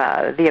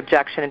the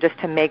objection and just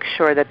to make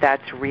sure that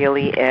that's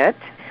really it.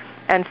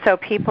 And so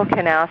people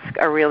can ask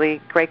a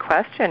really great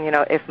question,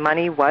 if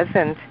money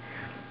wasn't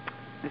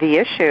the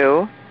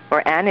issue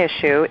or an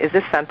issue, is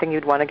this something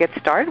you'd want to get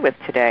started with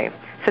today?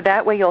 So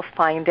that way you'll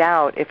find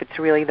out if it's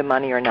really the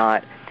money or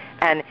not.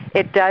 And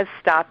it does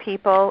stop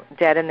people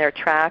dead in their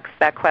tracks,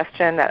 that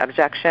question, that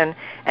objection,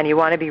 and you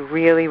want to be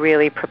really,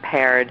 really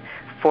prepared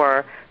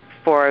for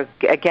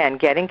again,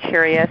 getting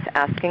curious,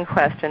 asking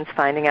questions,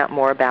 finding out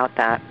more about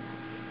that.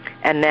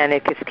 and then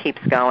it just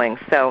keeps going.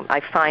 So I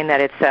find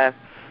that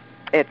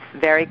it's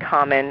very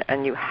common,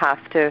 and you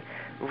have to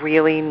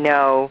really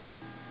know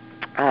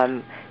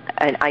and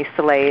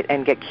isolate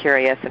and get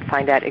curious and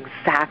find out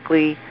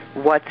exactly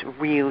what's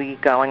really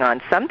going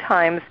on.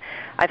 Sometimes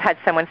I've had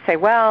someone say,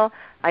 well,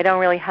 I don't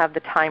really have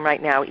the time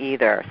right now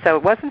either. So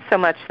it wasn't so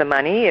much the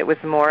money, it was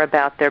more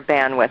about their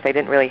bandwidth. They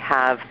didn't really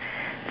have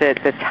the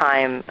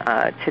time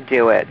to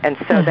do it. And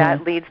so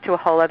that leads to a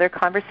whole other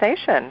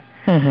conversation,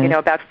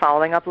 about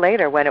following up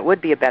later when it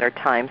would be a better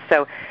time.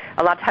 So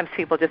a lot of times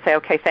people just say,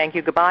 okay, thank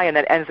you, goodbye, and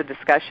that ends the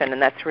discussion,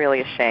 and that's really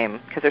a shame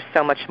because there's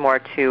so much more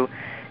to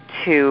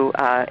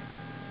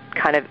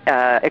kind of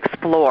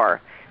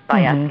explore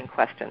by asking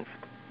questions.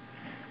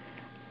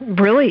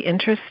 Really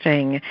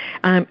interesting.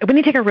 We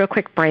need to take a real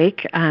quick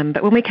break,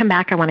 but when we come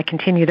back, I want to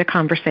continue the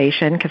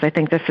conversation because I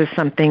think this is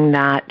something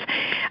that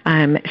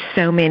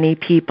so many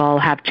people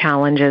have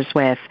challenges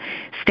with.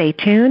 Stay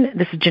tuned.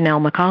 This is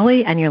Janelle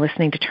McCauley, and you're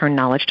listening to Turn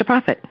Knowledge to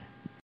Profit.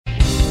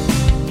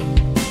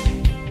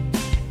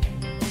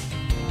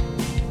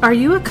 Are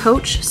you a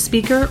coach,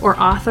 speaker, or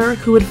author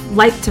who would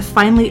like to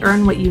finally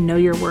earn what you know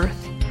you're worth?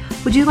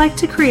 Would you like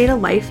to create a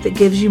life that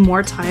gives you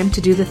more time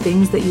to do the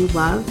things that you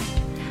love?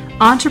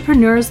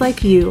 Entrepreneurs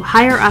like you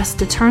hire us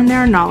to turn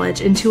their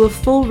knowledge into a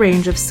full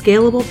range of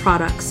scalable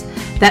products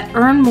that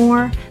earn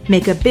more,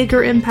 make a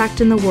bigger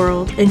impact in the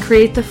world, and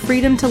create the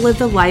freedom to live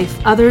the life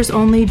others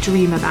only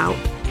dream about.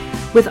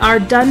 With our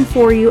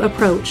done-for-you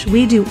approach,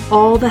 we do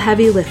all the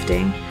heavy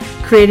lifting,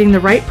 creating the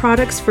right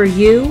products for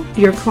you,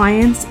 your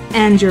clients,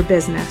 and your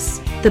business.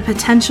 The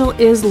potential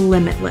is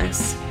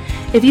limitless.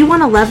 If you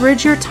want to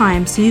leverage your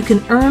time so you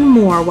can earn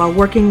more while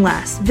working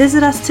less,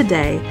 visit us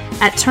today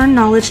at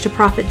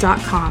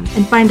turnknowledgetoprofit.com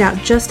and find out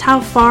just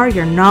how far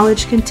your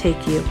knowledge can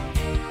take you.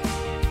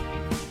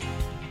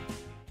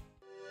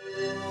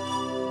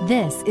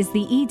 This is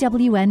the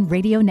EWN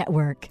Radio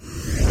Network.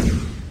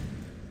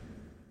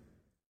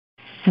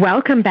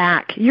 Welcome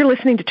back. You're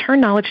listening to Turn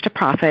Knowledge to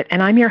Profit,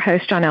 and I'm your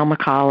host, Janelle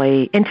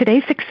McCauley. In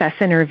today's success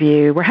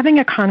interview, we're having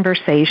a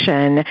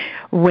conversation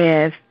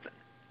with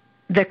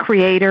the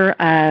creator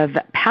of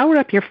Power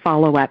Up Your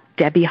Follow-Up,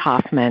 Debbie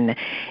Hoffman.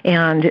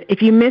 And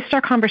if you missed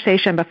our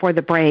conversation before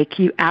the break,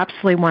 you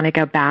absolutely want to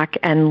go back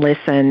and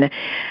listen.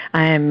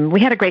 We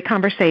had a great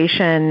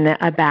conversation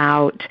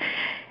about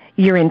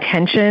your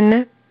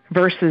intention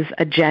versus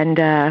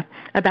agenda,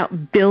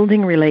 about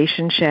building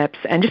relationships.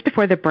 And just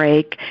before the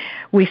break,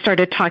 we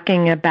started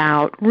talking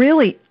about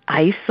really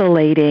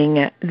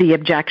isolating the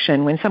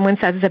objection. When someone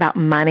says it's about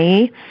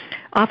money,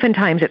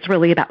 oftentimes it's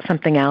really about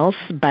something else,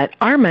 but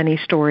our money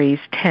stories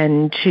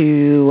tend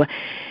to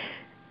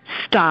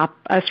stop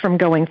us from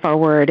going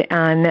forward.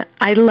 And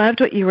I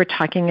loved what you were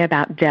talking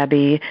about,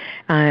 Debbie,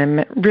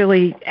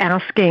 really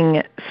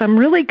asking some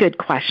really good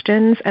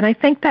questions. And I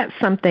think that's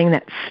something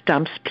that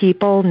stumps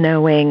people,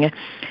 knowing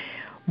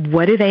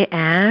what do they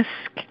ask,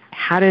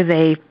 how do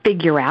they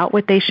figure out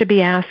what they should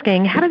be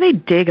asking, how do they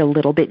dig a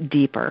little bit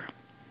deeper?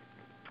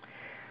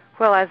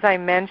 Well, as I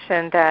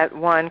mentioned, that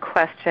one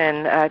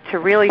question to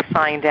really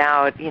find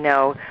out,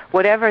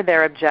 whatever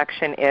their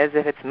objection is,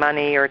 if it's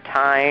money or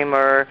time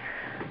or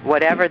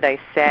whatever they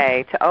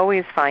say, to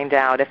always find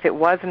out if it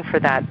wasn't for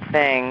that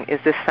thing, is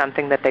this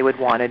something that they would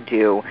want to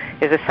do?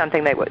 Is this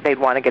something they'd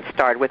want to get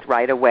started with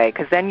right away?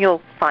 Because then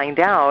you'll find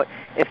out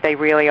if they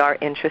really are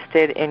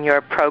interested in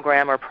your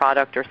program or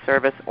product or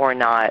service or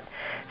not.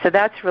 So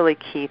that's really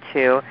key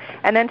too.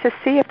 And then to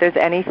see if there's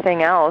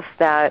anything else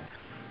that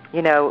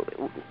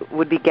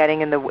would be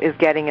getting in the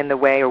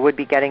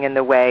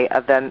way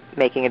of them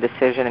making a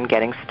decision and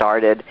getting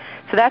started.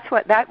 So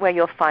that way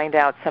you'll find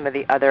out some of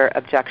the other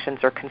objections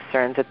or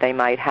concerns that they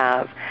might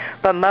have.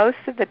 But most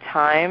of the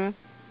time,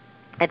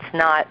 it's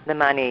not the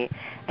money.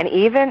 And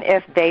even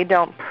if they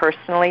don't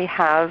personally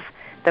have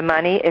the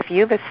money, if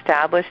you've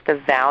established the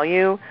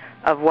value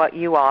of what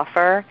you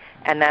offer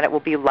and that it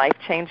will be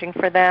life-changing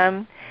for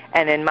them,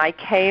 and in my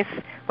case,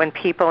 when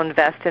people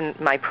invest in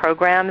my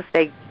programs,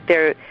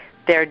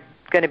 they're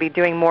going to be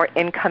doing more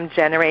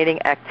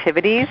income-generating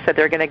activities, so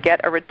they're going to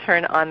get a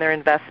return on their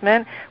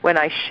investment. When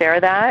I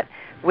share that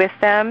with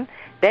them,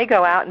 they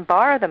go out and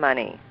borrow the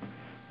money.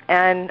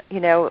 And,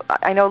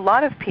 I know a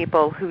lot of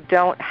people who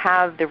don't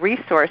have the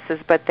resources,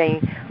 but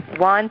they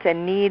want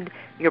and need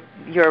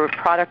your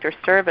product or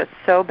service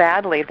so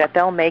badly that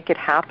they'll make it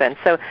happen.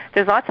 So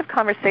there's lots of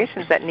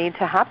conversations that need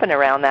to happen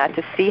around that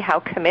to see how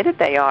committed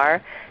they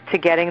are to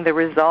getting the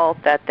result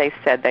that they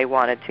said they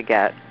wanted to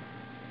get.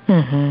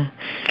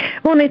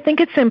 Well, and I think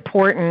it's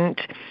important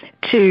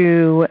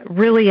to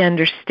really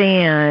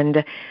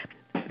understand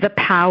the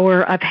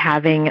power of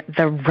having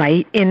the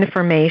right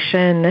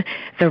information,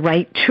 the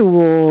right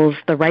tools,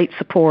 the right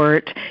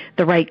support,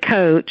 the right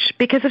coach,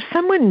 because if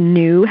someone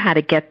knew how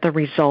to get the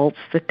results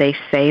that they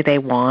say they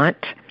want,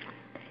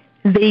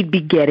 they'd be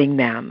getting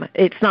them.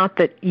 It's not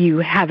that you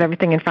have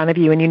everything in front of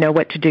you and you know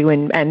what to do,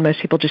 and most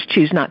people just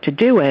choose not to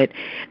do it.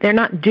 They're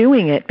not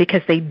doing it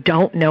because they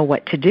don't know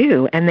what to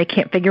do and they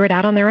can't figure it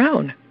out on their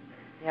own.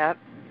 Yep.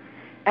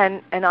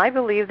 And I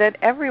believe that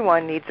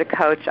everyone needs a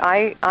coach.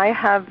 I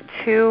have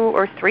 2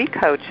 or 3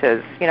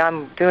 coaches.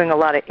 I'm doing a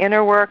lot of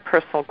inner work,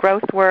 personal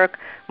growth work,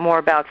 more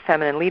about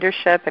feminine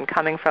leadership and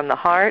coming from the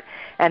heart.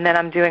 And then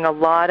I'm doing a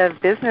lot of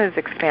business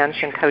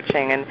expansion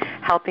coaching and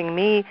helping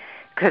me,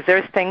 because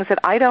there's things that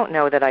I don't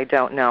know that I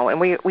don't know. And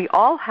we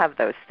all have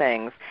those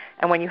things.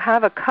 And when you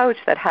have a coach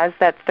that has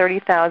that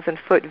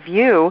 30,000-foot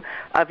view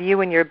of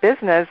you and your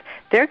business,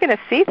 they're going to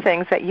see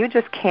things that you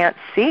just can't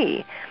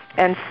see.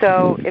 And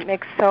so it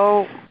makes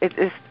so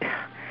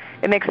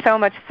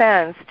much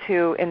sense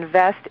to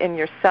invest in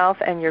yourself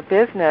and your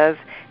business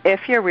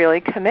if you're really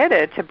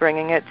committed to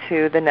bringing it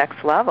to the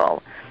next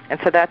level. And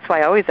so that's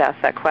why I always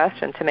ask that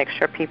question, to make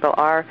sure people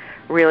are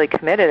really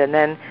committed, and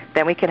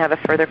then we can have a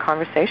further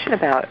conversation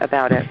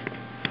about it.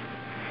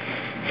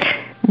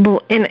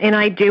 Well, and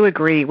I do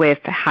agree with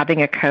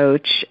having a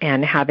coach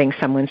and having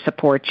someone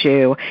support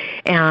you.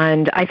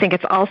 And I think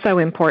it's also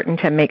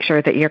important to make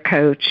sure that your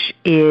coach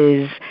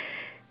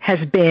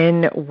has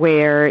been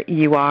where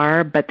you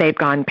are, but they've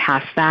gone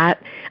past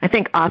that. I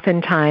think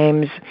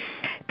oftentimes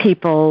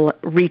people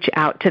reach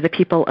out to the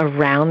people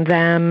around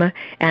them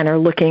and are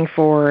looking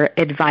for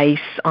advice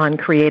on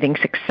creating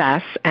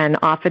success, and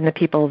often the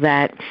people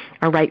that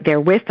are right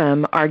there with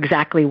them are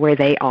exactly where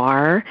they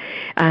are.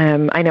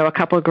 I know a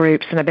couple of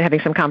groups, and I've been having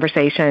some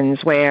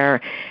conversations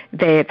where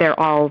they're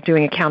all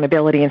doing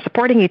accountability and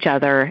supporting each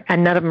other,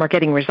 and none of them are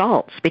getting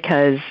results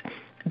because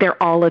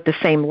they're all at the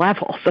same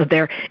level. So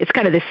it's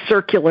kind of this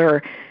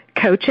circular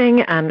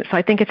coaching. So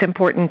I think it's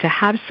important to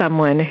have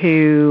someone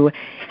who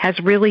has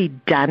really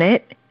done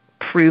it,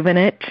 proven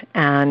it,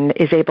 and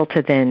is able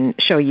to then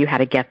show you how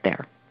to get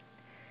there.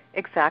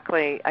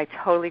 Exactly. I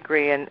totally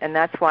agree. And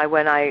that's why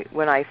when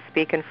I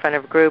speak in front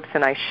of groups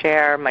and I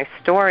share my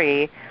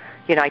story,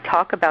 I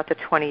talk about the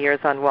 20 years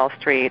on Wall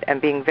Street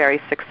and being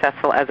very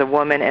successful as a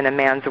woman in a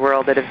man's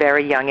world at a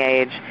very young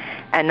age,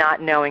 and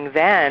not knowing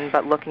then,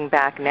 but looking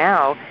back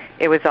now,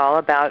 it was all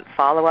about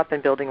follow-up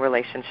and building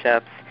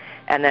relationships.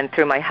 And then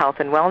through my health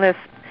and wellness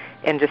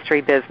industry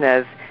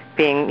business,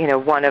 being,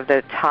 one of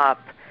the top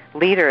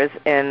leaders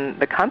in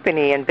the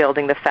company and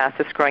building the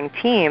fastest growing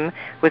team,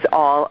 was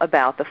all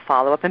about the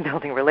follow-up and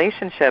building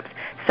relationships.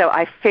 So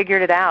I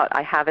figured it out.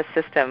 I have a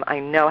system. I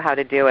know how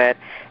to do it.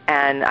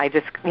 And I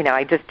just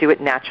do it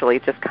naturally.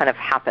 It just kind of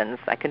happens.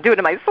 I can do it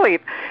in my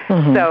sleep.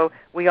 Mm-hmm. So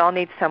we all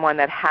need someone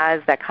that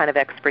has that kind of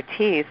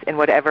expertise in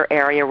whatever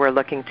area we're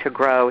looking to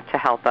grow to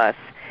help us.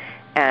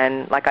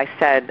 And like I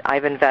said,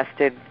 I've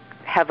invested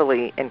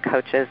heavily in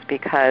coaches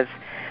because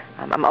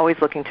I'm always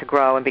looking to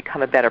grow and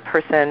become a better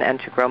person and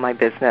to grow my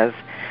business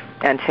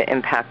and to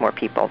impact more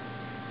people.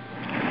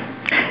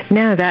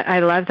 No, I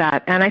love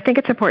that. And I think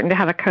it's important to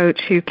have a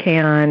coach who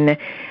can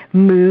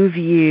move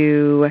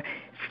you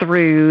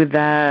through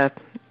the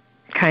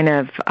kind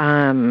of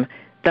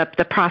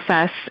the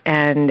process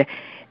and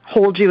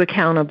hold you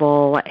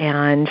accountable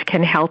and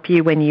can help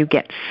you when you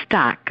get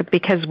stuck.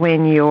 Because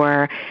when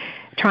you're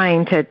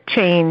trying to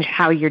change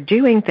how you're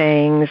doing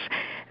things,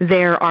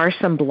 there are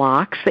some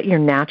blocks that you're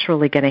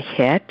naturally going to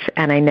hit,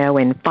 and I know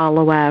in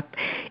follow-up,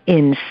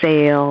 in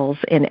sales,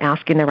 in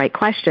asking the right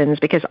questions,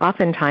 because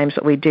oftentimes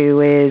what we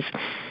do is,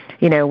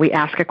 we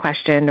ask a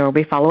question or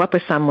we follow up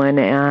with someone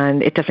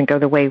and it doesn't go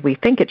the way we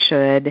think it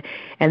should,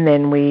 and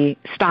then we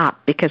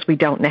stop because we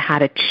don't know how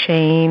to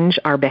change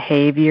our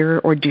behavior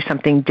or do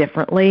something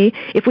differently.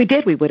 If we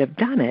did, we would have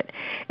done it.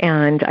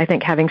 And I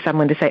think having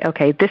someone to say,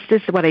 okay, this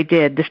is what I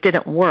did, this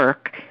didn't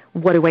work,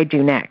 what do I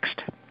do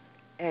next?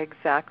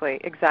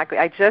 Exactly. This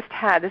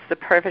is a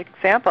perfect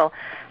example.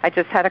 I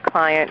just had a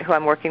client who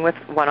I'm working with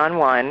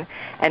one-on-one,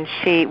 and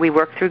we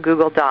worked through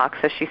Google Docs,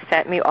 so she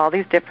sent me all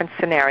these different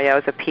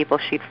scenarios of people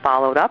she'd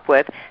followed up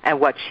with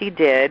and what she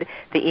did,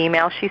 the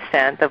email she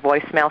sent, the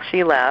voicemail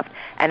she left,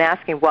 and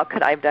asking what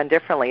could I have done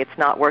differently. It's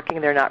not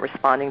working. They're not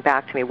responding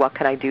back to me. What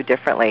can I do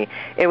differently?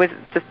 It was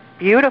just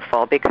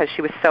beautiful because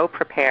she was so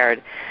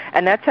prepared.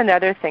 And that's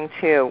another thing,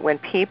 too. When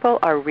people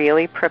are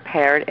really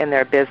prepared in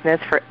their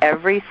business for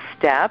every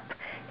step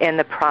in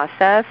the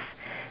process,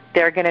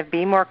 they're going to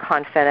be more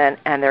confident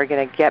and they're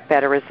going to get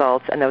better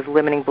results, and those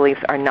limiting beliefs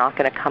are not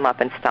going to come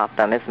up and stop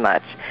them as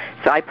much.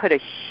 So I put a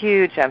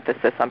huge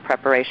emphasis on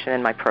preparation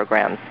in my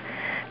programs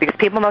because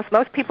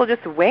most people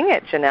just wing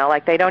it, Janelle.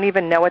 Like they don't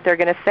even know what they're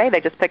going to say. They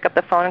just pick up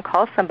the phone and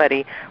call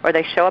somebody, or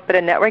they show up at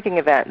a networking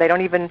event. They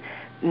don't even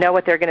know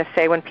what they're going to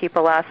say when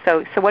people ask,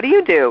 so what do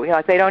you do?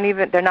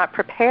 They're not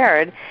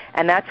prepared,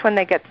 and that's when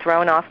they get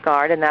thrown off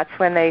guard, and that's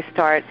when they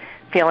start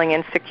feeling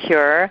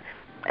insecure.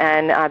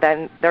 And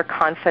then their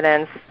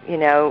confidence,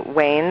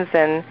 wanes,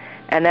 and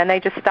then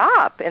they just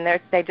stop, and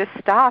they just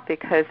stop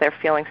because they're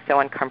feeling so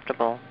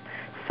uncomfortable.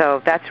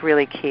 So that's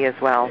really key as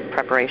well,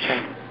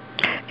 preparation.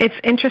 It's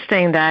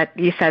interesting that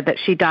you said that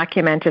she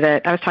documented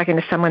it. I was talking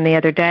to someone the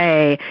other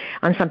day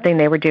on something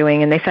they were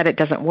doing, and they said it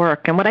doesn't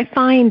work. And what I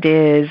find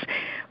is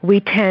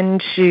we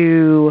tend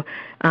to,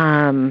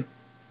 when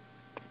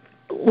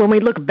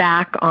we look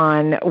back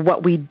on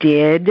what we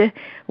did,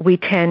 we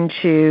tend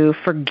to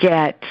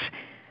forget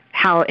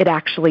how it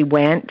actually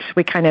went.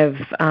 We kind of,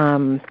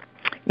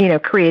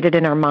 created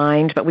in our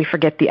mind, but we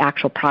forget the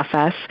actual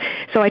process.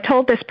 So I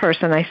told this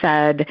person, I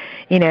said,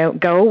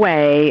 go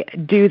away,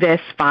 do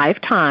this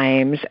 5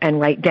 times and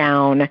write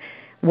down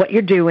what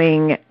you're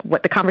doing,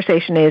 what the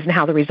conversation is, and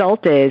how the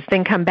result is,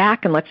 then come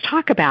back and let's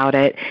talk about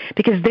it,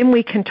 because then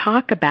we can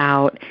talk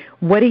about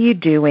what are you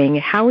doing,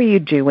 how are you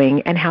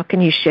doing, and how can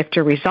you shift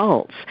your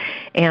results.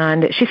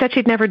 And she said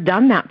she'd never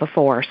done that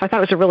before, so I thought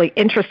it was a really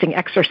interesting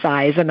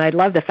exercise, and I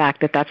love the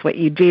fact that that's what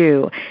you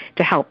do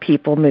to help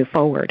people move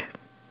forward.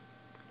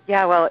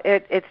 Yeah, well,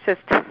 it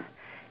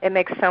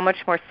makes so much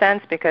more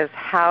sense, because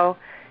how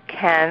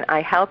can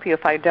I help you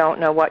if I don't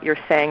know what you're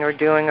saying or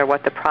doing or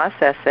what the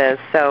process is?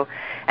 So,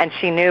 and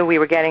she knew we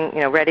were getting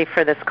ready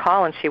for this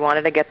call, and she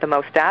wanted to get the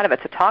most out of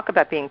it. To talk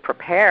about being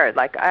prepared,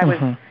 like I was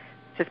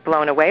just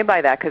blown away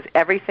by that, because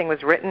everything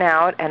was written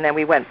out, and then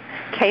we went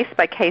case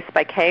by case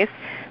by case.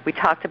 We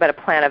talked about a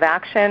plan of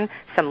action,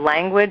 some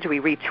language.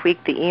 We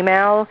retweaked the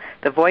email,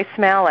 the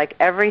voicemail, like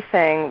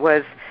everything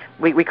was.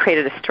 We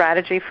created a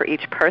strategy for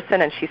each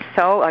person, and she's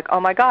so like, oh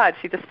my God,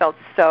 she just felt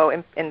so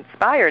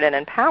inspired and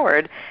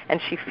empowered, and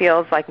she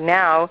feels like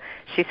now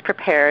she's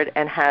prepared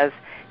and has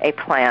a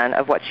plan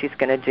of what she's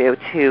going to do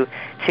to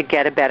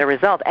get a better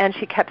result. And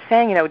she kept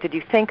saying, did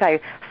you think I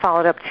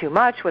followed up too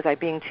much? Was I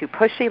being too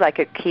pushy? Like,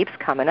 it keeps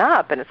coming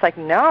up. And it's like,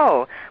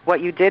 no,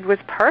 what you did was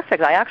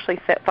perfect. I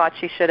actually thought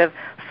she should have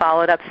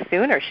followed up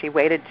sooner. She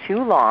waited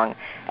too long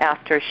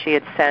after she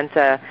had sent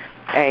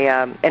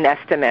an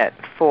estimate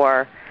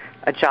for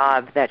a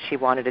job that she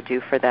wanted to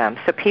do for them.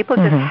 So people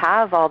just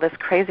have all this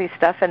crazy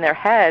stuff in their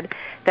head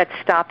that's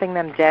stopping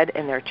them dead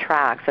in their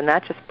tracks, and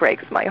that just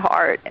breaks my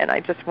heart. And I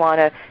just want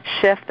to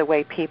shift the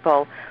way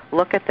people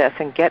look at this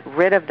and get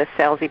rid of the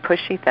salesy,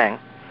 pushy thing.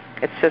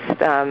 It's just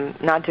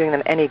not doing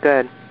them any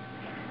good.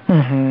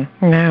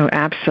 No,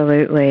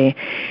 absolutely.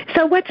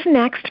 So what's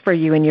next for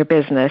you in your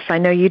business? I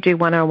know you do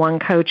one-on-one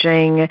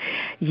coaching.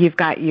 You've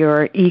got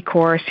your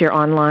e-course, your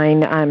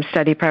online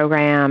study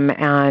program,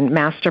 and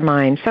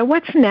mastermind. So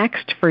what's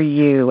next for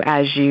you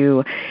as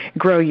you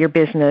grow your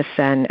business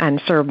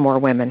and serve more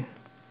women?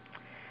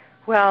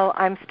 Well,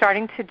 I'm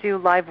starting to do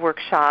live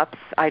workshops.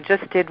 I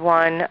just did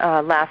one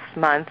last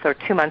month or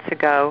 2 months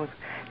ago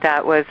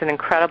that was an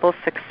incredible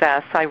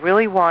success. I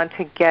really want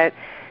to get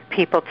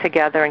people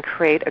together and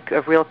create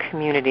a real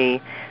community,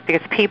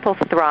 because people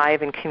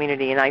thrive in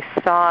community, and I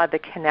saw the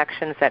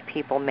connections that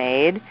people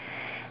made,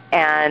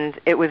 and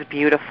it was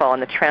beautiful,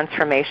 and the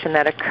transformation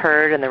that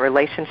occurred and the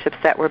relationships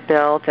that were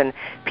built, and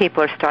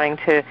people are starting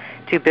to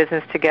do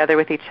business together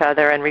with each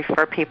other and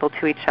refer people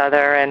to each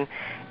other and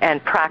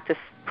practice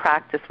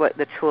what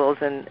the tools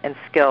and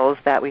skills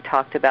that we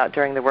talked about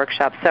during the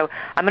workshop. So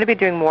I'm going to be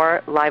doing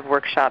more live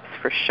workshops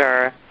for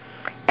sure.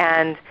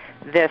 And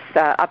this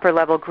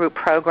upper-level group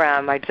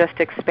program, I just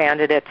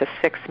expanded it to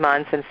 6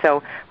 months, and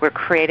so we're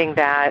creating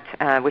that,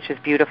 which is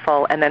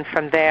beautiful. And then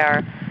from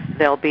there,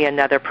 there'll be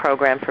another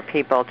program for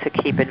people to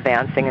keep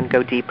advancing and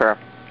go deeper.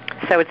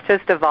 So it's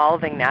just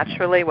evolving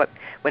naturally.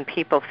 When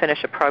people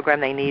finish a program,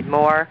 they need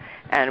more,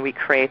 and we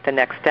create the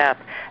next step.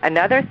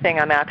 Another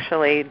thing I'm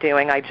actually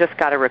doing, I just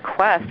got a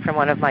request from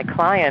one of my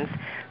clients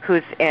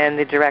who's in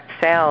the direct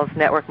sales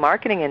network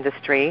marketing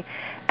industry,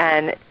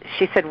 and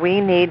she said, we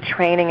need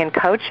training and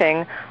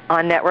coaching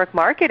on network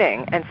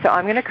marketing. And so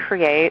I'm going to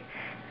create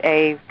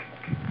a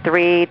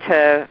 3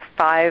 to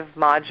 5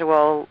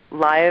 module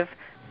live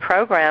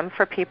program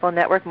for people in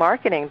network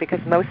marketing,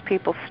 because most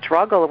people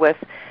struggle with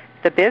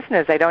the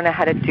business. They don't know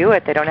how to do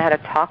it. They don't know how to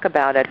talk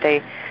about it.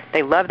 They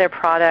love their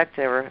product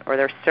or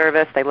their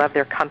service. They love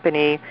their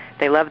company.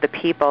 They love the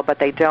people, but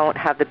they don't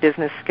have the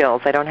business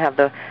skills. They don't have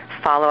the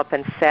follow-up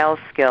and sales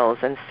skills.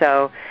 And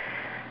so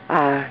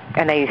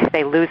and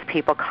they lose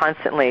people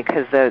constantly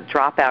because the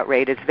dropout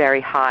rate is very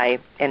high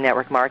in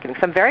network marketing.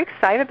 So I'm very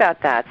excited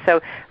about that.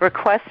 So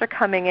requests are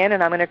coming in,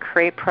 and I'm going to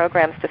create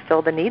programs to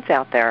fill the needs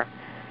out there.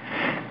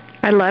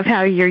 I love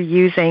how you're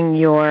using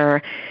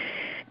your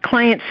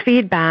clients'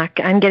 feedback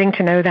and getting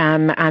to know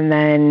them, and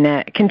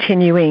then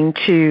continuing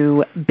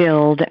to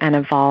build and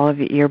evolve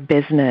your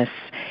business.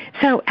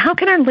 So how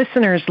can our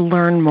listeners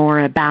learn more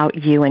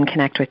about you and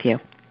connect with you?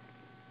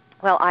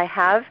 Well, I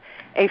have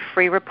a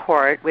free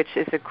report, which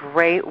is a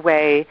great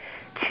way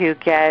to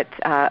get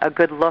a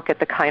good look at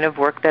the kind of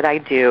work that I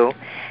do,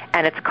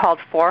 and it's called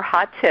 4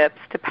 Hot Tips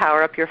to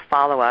Power Up Your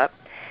Follow-Up.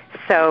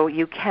 So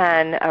you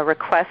can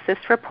request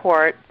this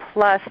report,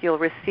 plus you'll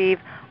receive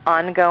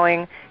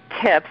ongoing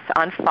tips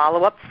on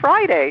Follow-Up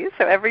Friday.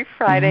 So every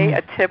Friday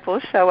a tip will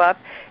show up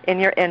in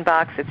your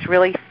inbox. It's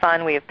really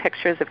fun. We have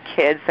pictures of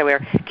kids, so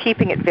we're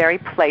keeping it very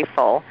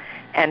playful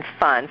and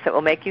fun, so it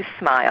will make you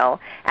smile,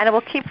 and it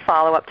will keep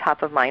follow-up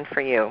top of mind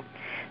for you.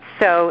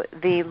 So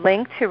the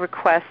link to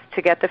request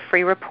to get the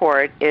free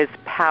report is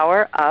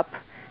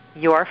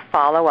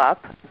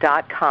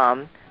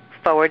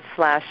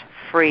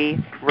powerupyourfollowup.com/free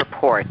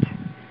report.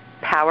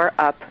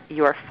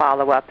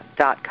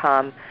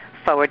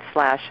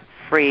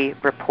 powerupyourfollowup.com/free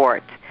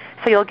report.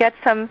 So you'll get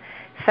some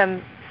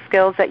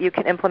skills that you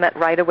can implement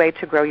right away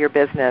to grow your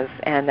business,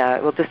 and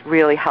it will just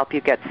really help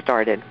you get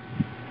started.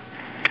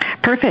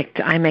 Perfect.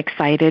 I'm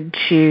excited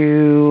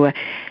to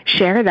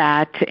share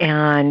that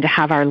and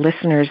have our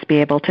listeners be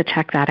able to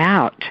check that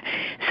out.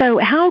 So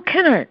how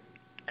can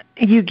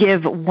you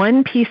give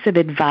one piece of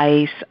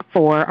advice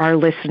for our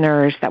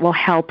listeners that will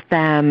help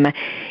them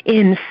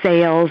in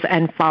sales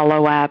and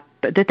follow-up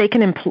that they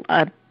can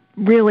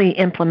really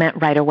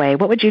implement right away?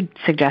 What would you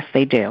suggest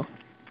they do?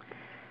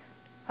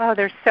 Oh,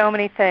 there's so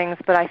many things,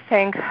 but I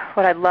think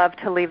what I'd love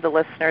to leave the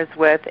listeners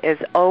with is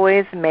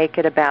always make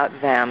it about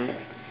them.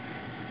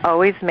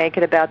 Always make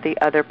it about the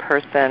other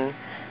person.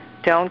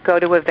 Don't go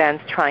to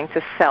events trying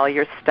to sell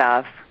your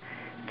stuff.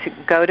 To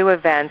go to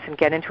events and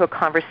get into a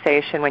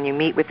conversation when you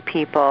meet with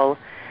people,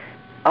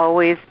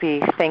 always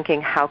be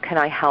thinking, how can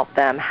I help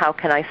them? How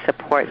can I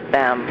support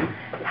them?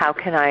 How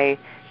can I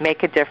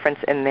make a difference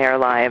in their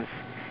lives?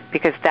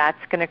 Because that's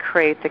going to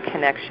create the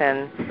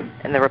connection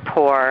and the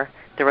rapport.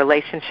 The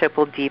relationship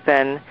will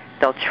deepen.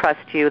 They'll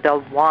trust you.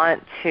 They'll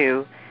want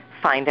to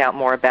find out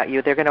more about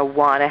you. They're going to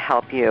want to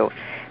help you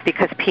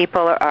because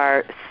people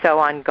are so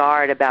on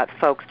guard about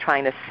folks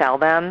trying to sell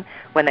them.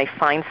 When they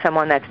find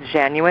someone that's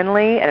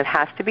genuinely, and it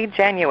has to be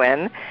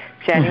genuinely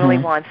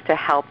wants to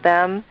help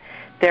them,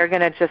 they're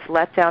going to just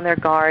let down their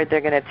guard. They're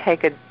going to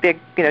take a big,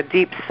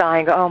 deep sigh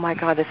and go, oh, my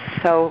God, this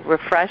is so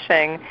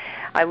refreshing.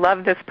 I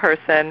love this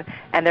person,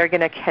 and they're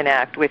going to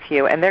connect with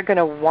you, and they're going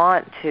to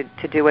want to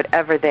do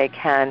whatever they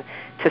can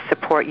to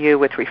support you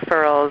with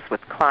referrals,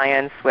 with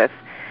clients, with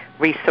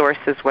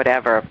resources,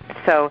 whatever.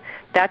 So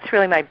that's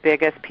really my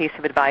biggest piece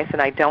of advice,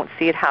 and I don't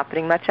see it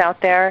happening much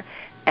out there,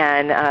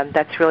 and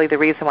that's really the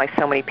reason why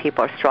so many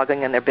people are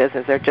struggling in their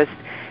business.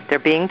 They're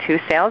being too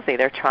salesy.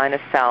 They're trying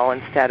to sell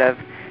instead of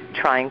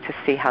trying to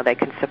see how they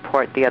can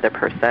support the other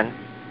person,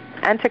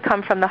 and to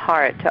come from the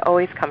heart, to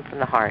always come from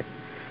the heart.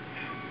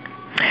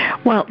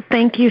 Well,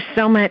 thank you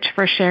so much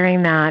for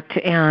sharing that,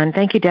 and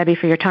thank you, Debbie,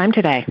 for your time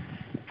today.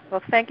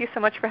 Well, thank you so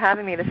much for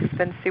having me. This has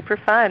been super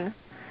fun.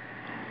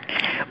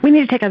 We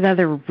need to take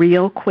another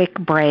real quick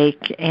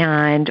break,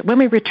 and when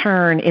we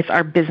return, it's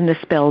our Business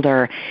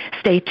Builder.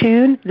 Stay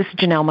tuned. This is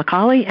Janelle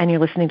McCauley, and you're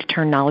listening to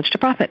Turn Knowledge to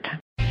Profit.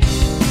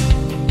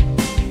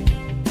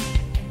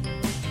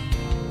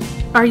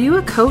 Are you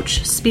a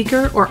coach,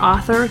 speaker, or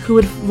author who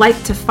would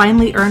like to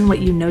finally earn what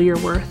you know you're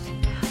worth?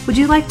 Would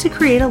you like to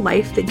create a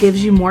life that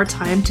gives you more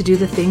time to do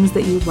the things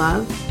that you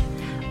love?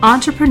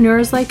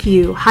 Entrepreneurs like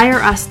you hire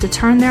us to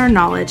turn their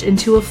knowledge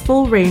into a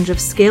full range of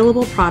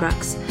scalable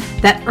products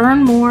that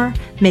earn more,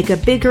 make a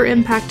bigger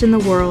impact in the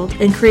world,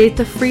 and create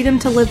the freedom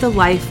to live the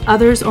life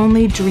others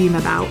only dream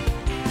about.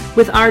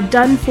 With our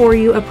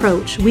done-for-you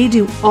approach, we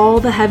do all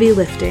the heavy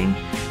lifting,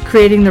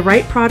 creating the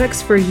right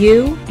products for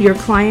you, your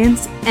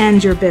clients,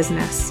 and your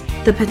business.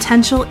 The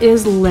potential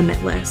is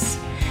limitless.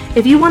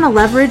 If you want to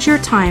leverage your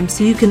time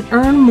so you can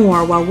earn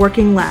more while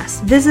working less,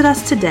 visit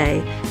us today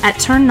at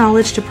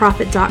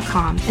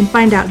turnknowledgetoprofit.com and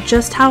find out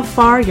just how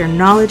far your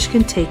knowledge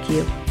can take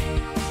you.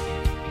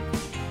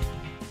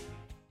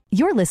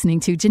 You're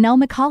listening to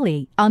Janelle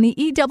McCauley on the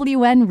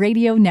EWN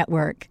Radio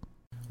Network.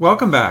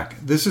 Welcome back.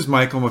 This is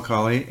Michael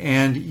McCauley,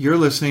 and you're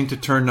listening to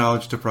Turn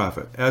Knowledge to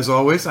Profit. As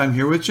always, I'm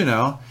here with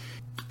Janelle.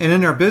 And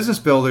in our Business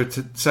Builder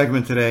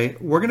segment today,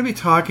 we're going to be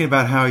talking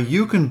about how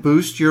you can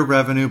boost your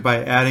revenue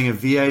by adding a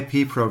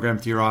VIP program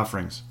to your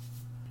offerings.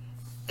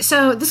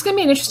 So this is going to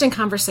be an interesting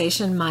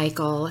conversation,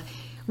 Michael.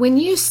 When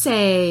you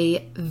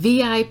say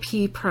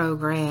VIP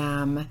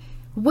program,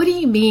 what do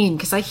you mean?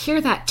 Because I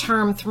hear that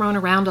term thrown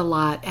around a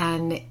lot,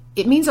 and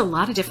it means a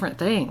lot of different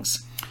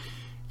things.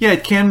 Yeah,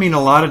 it can mean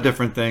a lot of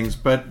different things,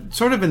 but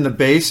sort of in the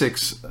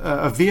basics,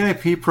 a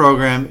VIP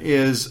program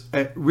is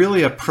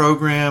really a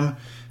program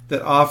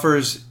that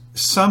offers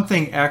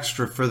something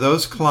extra for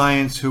those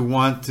clients who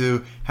want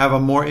to have a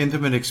more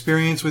intimate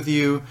experience with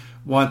you,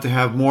 want to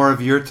have more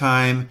of your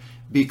time,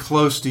 be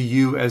close to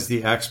you as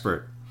the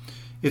expert.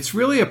 It's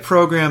really a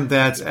program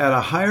that's at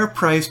a higher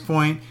price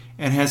point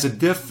and has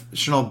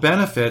additional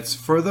benefits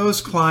for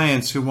those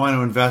clients who want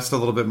to invest a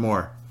little bit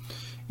more.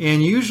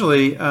 And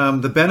usually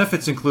the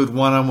benefits include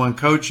one-on-one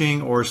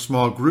coaching or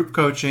small group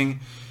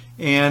coaching,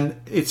 and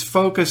it's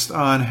focused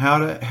on how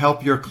to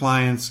help your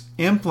clients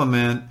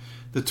implement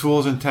the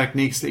tools and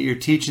techniques that you're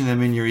teaching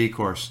them in your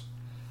e-course.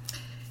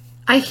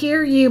 I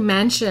hear you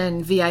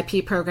mention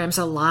VIP programs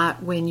a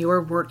lot when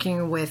you're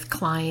working with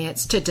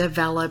clients to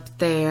develop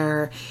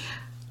their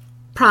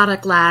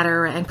product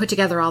ladder and put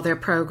together all their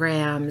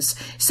programs.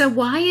 So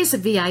why is a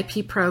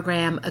VIP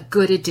program a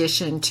good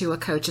addition to a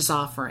coach's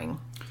offering?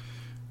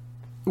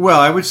 Well,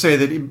 I would say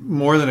that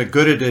more than a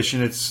good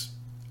addition, it's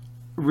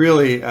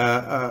really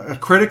a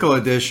critical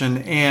addition,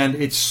 and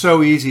it's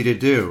so easy to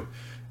do.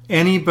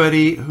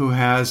 Anybody who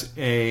has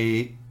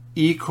a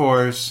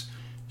e-course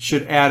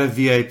should add a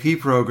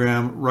VIP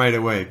program right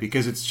away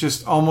because it's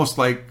just almost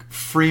like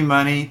free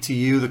money to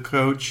you, the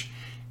coach,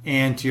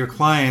 and to your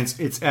clients,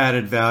 it's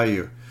added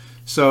value.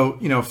 So,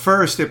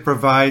 first it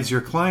provides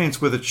your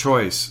clients with a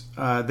choice.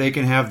 They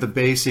can have the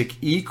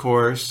basic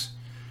e-course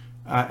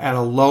at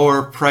a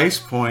lower price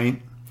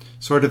point,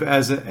 sort of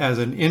as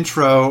an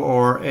intro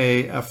or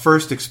a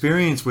first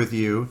experience with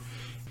you.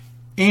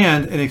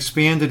 and an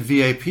expanded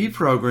VIP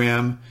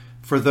program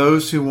for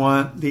those who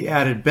want the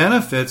added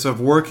benefits of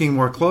working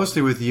more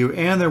closely with you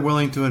and they're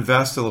willing to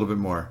invest a little bit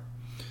more.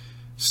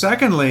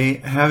 Secondly,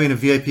 having a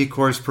VIP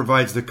course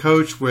provides the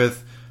coach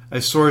with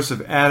a source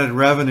of added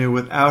revenue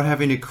without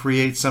having to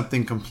create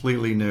something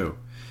completely new.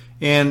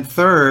 And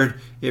third,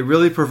 it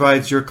really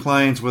provides your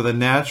clients with a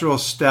natural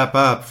step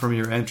up from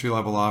your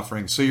entry-level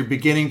offering. So you're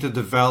beginning to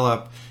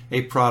develop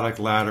a product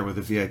ladder with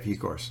a VIP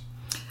course.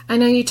 I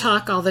know you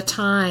talk all the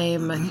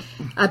time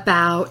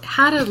about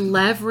how to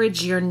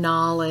leverage your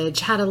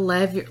knowledge, how to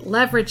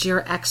leverage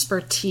your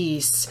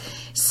expertise.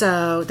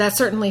 So that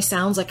certainly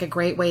sounds like a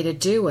great way to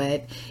do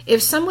it.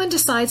 If someone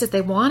decides that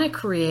they want to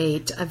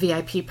create a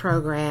VIP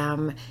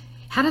program,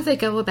 how do they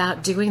go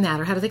about doing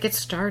that, or how do they get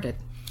started?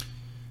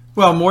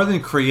 Well, more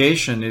than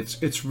creation,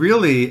 it's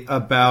really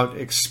about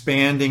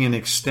expanding and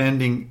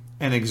extending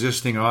an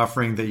existing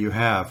offering that you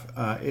have.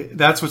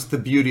 That's what's the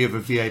beauty of a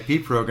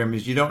VIP program,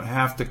 is you don't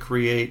have to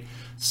create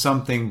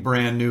something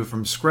brand new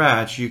from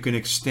scratch. You can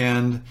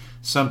extend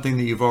something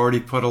that you've already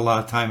put a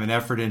lot of time and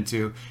effort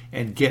into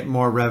and get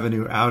more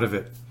revenue out of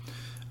it.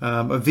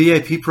 A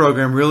VIP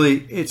program,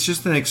 really, it's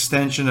just an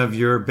extension of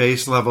your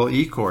base level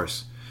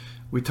e-course.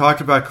 We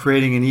talked about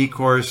creating an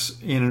e-course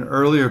in an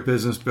earlier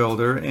Business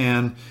Builder,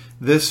 and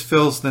this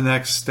fills the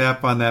next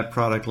step on that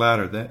product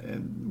ladder.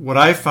 What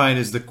I find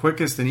is the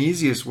quickest and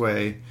easiest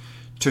way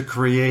to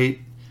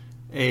create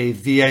a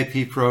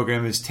VIP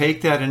program is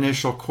take that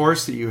initial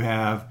course that you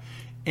have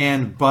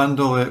and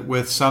bundle it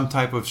with some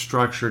type of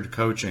structured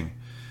coaching.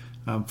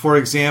 For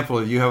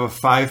example, you have a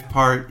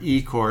 5-part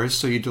e-course,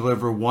 so you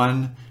deliver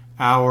 1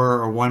 hour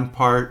or 1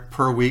 part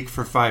per week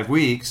for 5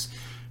 weeks.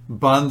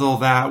 Bundle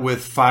that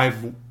with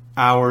 5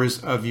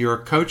 hours of your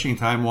coaching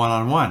time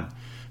one-on-one,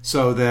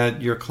 so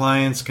that your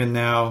clients can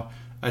now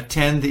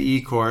attend the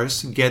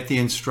e-course, get the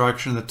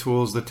instruction, the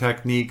tools, the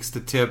techniques, the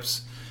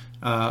tips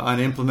on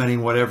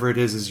implementing whatever it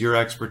is your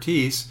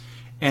expertise,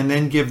 and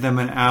then give them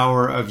an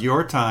hour of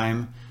your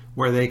time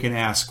where they can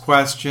ask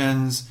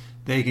questions,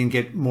 they can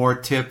get more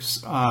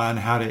tips on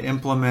how to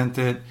implement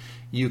it.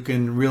 You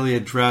can really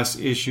address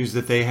issues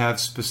that they have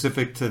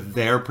specific to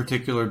their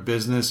particular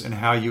business and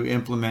how you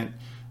implement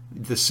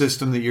the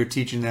system that you're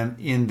teaching them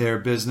in their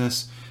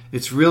business.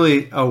 It's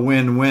really a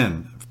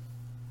win-win.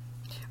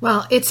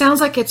 Well, it sounds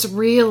like it's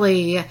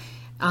really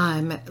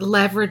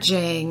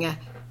leveraging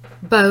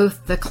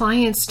both the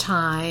client's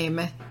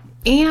time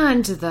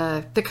and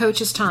the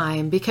coach's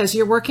time, because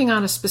you're working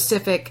on a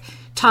specific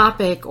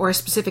topic or a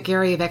specific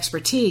area of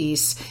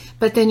expertise,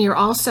 but then you're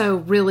also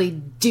really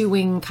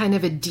doing kind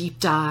of a deep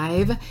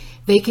dive.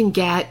 They can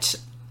get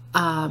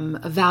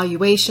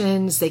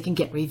evaluations, they can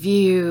get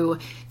review,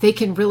 they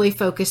can really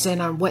focus in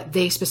on what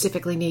they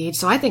specifically need.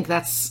 So I think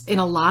that's, in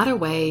a lot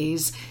of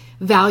ways,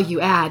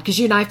 value add, because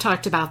you and I have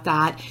talked about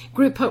that.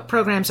 Group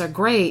programs are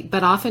great,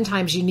 but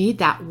oftentimes you need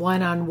that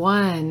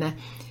one-on-one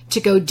to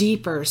go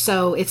deeper.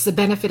 So it's the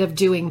benefit of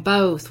doing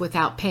both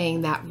without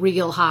paying that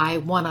real high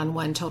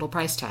one-on-one total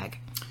price tag.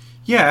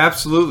 Yeah,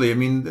 absolutely. I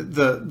mean,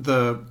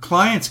 the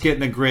client's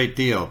getting a great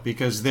deal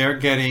because they're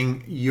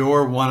getting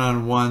your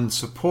one-on-one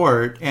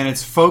support, and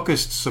it's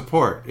focused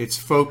support. It's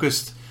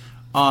focused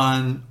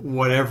on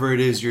whatever it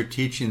is you're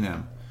teaching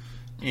them.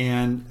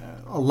 And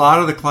a lot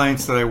of the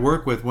clients that I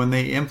work with, when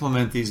they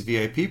implement these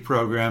VIP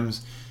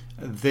programs,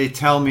 they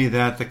tell me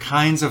that the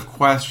kinds of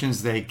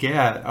questions they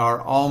get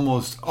are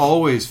almost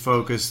always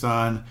focused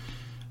on,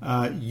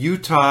 you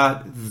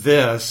taught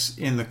this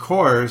in the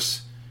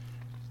course,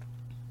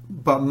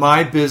 but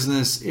my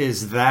business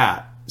is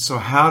that. So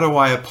how do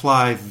I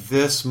apply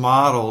this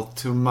model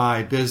to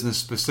my business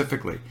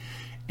specifically?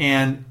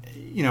 And,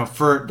 you know,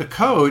 for the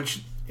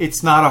coach,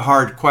 it's not a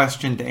hard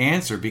question to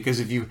answer, because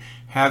if you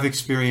have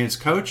experience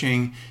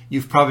coaching,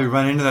 you've probably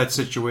run into that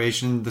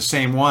situation, the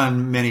same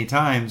one, many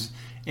times,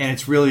 and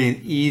it's really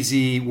an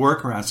easy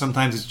workaround.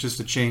 Sometimes it's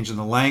just a change in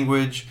the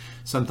language.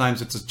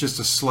 Sometimes it's just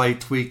a slight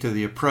tweak to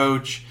the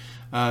approach.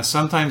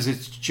 Sometimes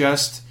it's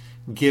just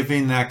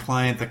giving that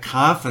client the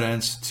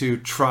confidence to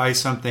try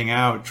something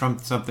out, try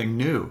something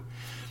new.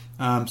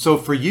 So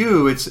for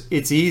you,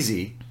 it's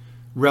easy,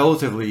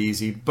 relatively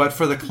easy, but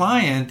for the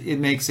client, it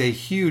makes a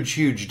huge,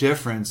 huge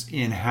difference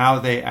in how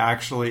they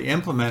actually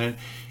implement it,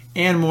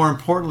 and more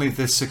importantly,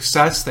 the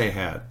success they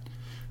had.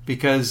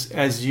 Because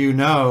as you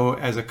know,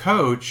 as a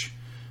coach,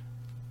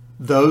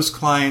 those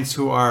clients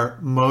who are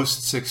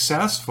most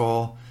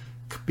successful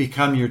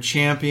become your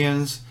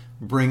champions,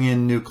 bring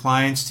in new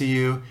clients to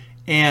you,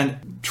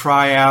 and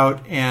try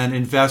out and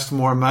invest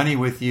more money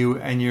with you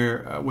and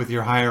with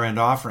your higher end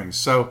offerings.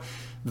 So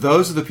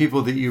those are the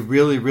people that you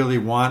really, really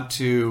want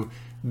to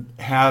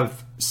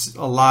have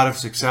a lot of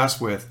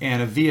success with.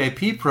 And a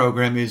VIP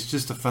program is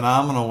just a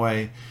phenomenal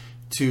way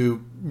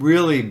to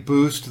really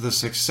boost the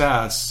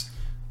success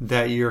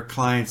that your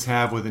clients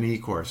have with an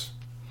e-course.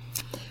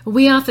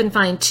 We often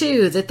find,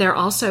 too, that they're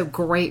also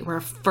great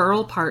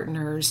referral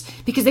partners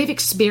because they've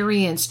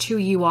experienced who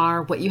you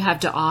are, what you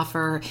have to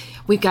offer.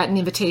 We've gotten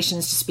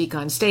invitations to speak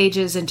on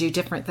stages and do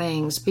different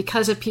things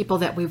because of people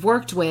that we've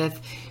worked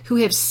with who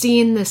have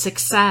seen the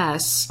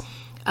success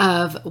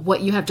of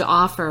what you have to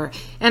offer.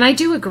 And I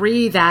do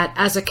agree that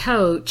as a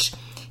coach,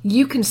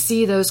 you can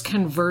see those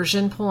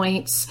conversion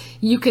points.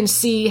 You can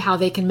see how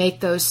they can make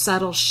those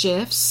subtle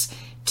shifts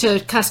to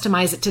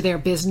customize it to their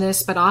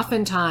business. But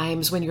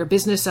oftentimes when you're a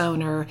business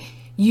owner,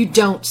 you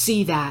don't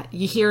see that.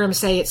 You hear them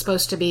say it's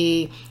supposed to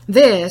be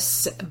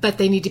this, but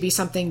they need to be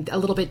something a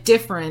little bit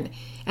different.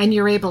 And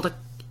you're able to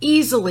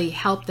easily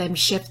help them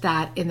shift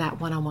that in that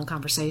one-on-one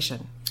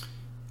conversation.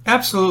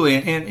 Absolutely.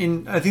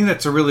 And I think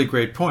that's a really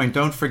great point.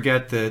 Don't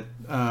forget that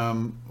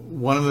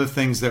one of the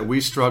things that we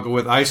struggle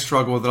with, I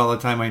struggle with it all the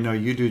time, I know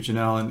you do,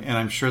 Janelle, and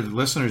I'm sure the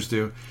listeners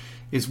do,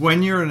 is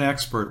when you're an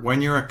expert,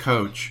 when you're a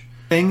coach,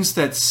 things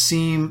that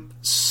seem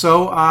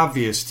so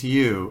obvious to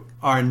you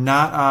are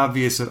not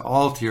obvious at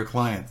all to your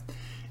client.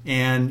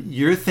 And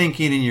you're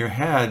thinking in your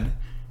head,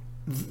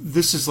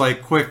 this is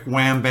like quick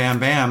wham, bam,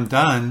 bam,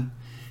 done.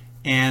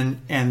 And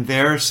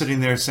they're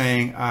sitting there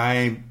saying,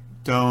 I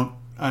don't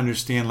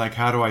understand, like,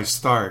 how do I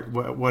start?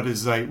 What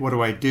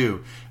do I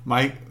do?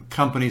 My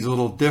company's a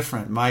little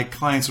different. My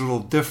client's a little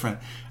different.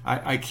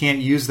 I can't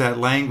use that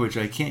language.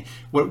 I can't,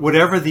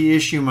 whatever the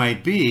issue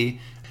might be.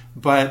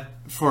 But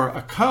for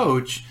a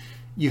coach,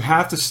 you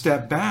have to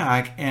step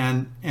back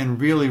and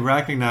really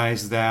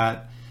recognize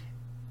that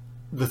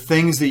the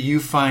things that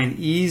you find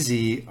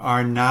easy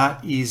are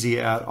not easy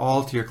at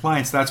all to your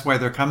clients. That's why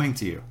they're coming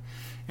to you.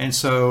 And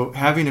so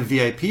having a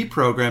VIP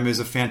program is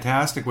a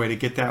fantastic way to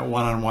get that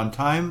one-on-one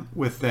time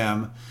with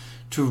them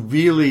to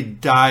really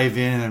dive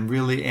in and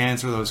really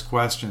answer those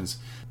questions.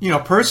 You know,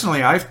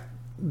 personally, I've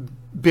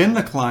been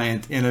the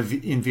client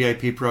in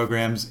VIP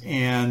programs,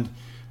 and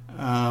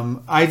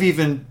I've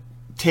even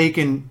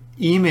taken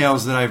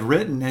emails that I've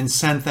written and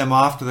sent them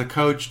off to the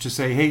coach to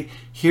say, hey,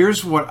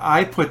 here's what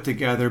I put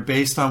together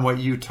based on what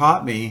you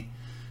taught me.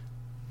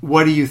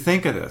 What do you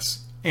think of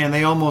this? And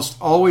they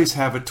almost always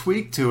have a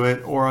tweak to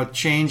it or a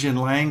change in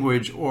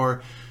language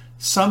or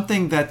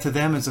something that to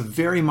them is a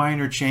very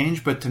minor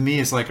change, but to me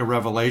is like a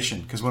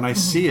revelation. Because when I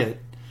see it,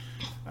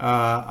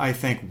 I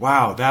think,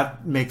 wow,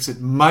 that makes it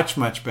much,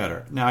 much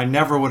better. Now, I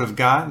never would have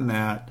gotten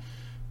that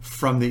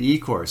from the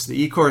e-course.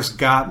 The e-course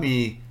got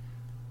me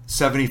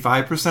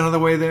 75% of the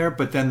way there,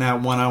 but then that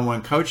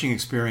one-on-one coaching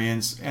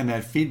experience and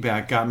that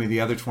feedback got me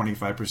the other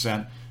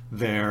 25%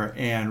 there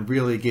and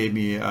really gave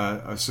me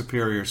a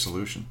superior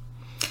solution.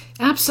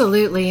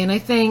 Absolutely. And I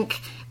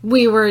think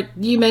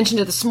you mentioned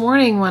it this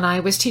morning when I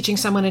was teaching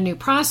someone a new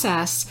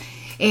process,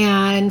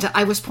 and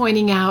I was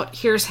pointing out,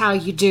 here's how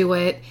you do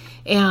it.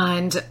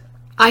 And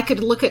I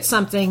could look at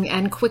something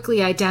and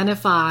quickly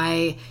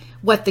identify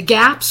what the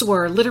gaps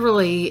were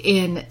literally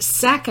in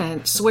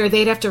seconds, where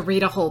they'd have to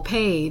read a whole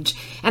page.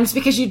 And it's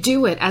because you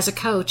do it as a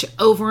coach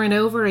over and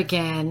over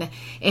again.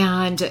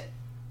 And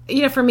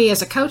you know, for me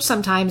as a coach,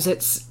 sometimes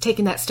it's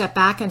taking that step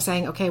back and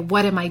saying, okay,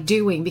 what am I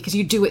doing? Because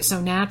you do it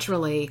so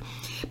naturally.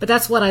 But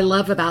that's what I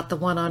love about the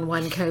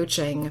one-on-one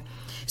coaching.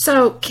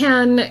 So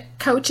can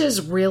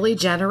coaches really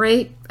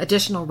generate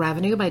additional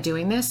revenue by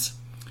doing this?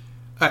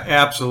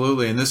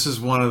 Absolutely. And this is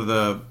one of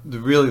the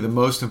really the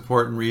most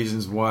important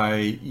reasons why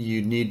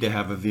you need to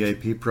have a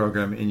VIP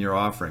program in your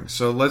offering.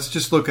 So let's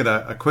just look at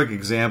a quick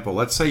example.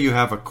 Let's say you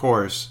have a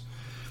course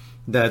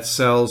that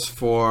sells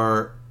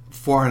for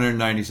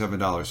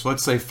 $497. So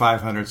let's say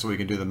 $500 so we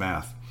can do the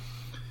math.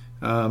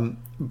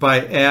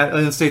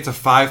 Let's say it's a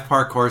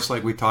 5-part course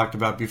like we talked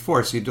about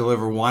before. So you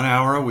deliver 1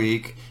 hour a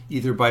week,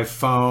 either by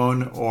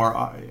phone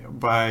or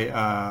by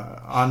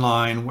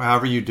online,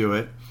 however you do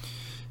it.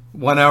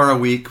 1 hour a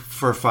week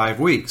for 5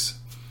 weeks.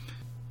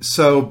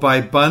 So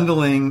by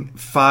bundling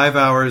 5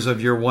 hours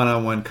of your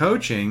one-on-one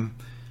coaching,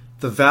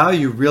 the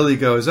value really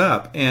goes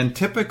up. And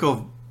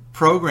typical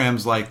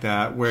programs like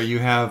that, where you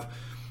have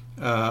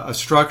a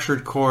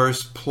structured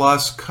course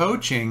plus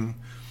coaching,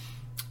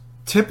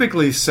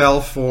 typically sell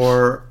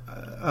for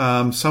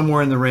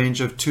somewhere in the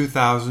range of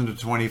 $2,000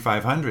 to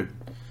 $2,500.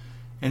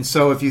 And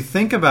so if you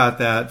think about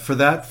that, for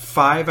that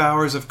 5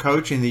 hours of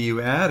coaching that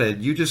you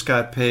added, you just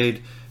got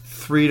paid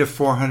 $300 to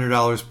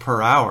 $400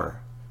 per hour.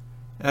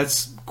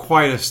 That's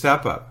quite a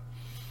step up.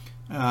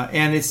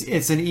 And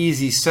it's an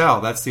easy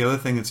sell. That's the other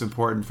thing that's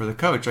important for the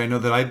coach. I know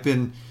that I've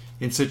been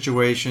in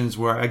situations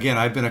where, again,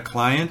 I've been a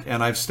client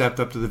and I've stepped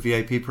up to the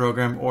VIP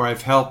program, or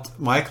I've helped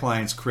my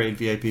clients create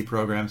VIP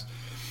programs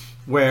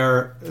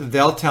where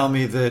they'll tell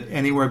me that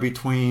anywhere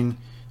between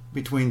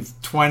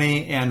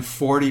 20 and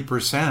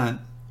 40%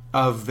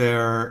 of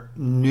their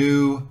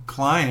new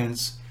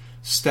clients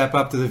step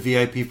up to the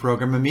VIP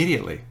program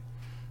immediately.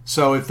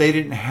 So if they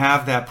didn't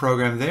have that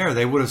program there,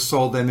 they would have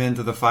sold them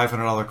into the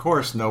 $500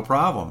 course, no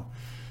problem.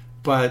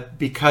 But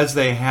because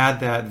they had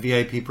that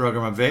VIP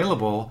program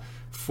available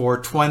for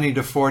 20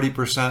 to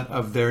 40%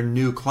 of their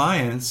new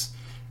clients,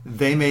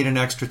 they made an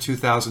extra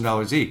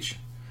 $2,000 each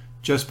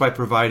just by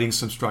providing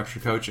some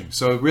structured coaching.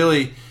 So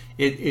really,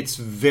 it's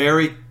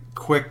very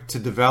quick to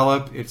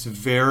develop. It's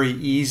very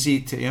easy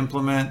to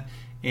implement.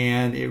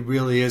 And it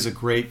really is a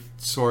great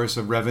source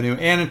of revenue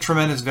and a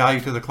tremendous value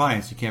to the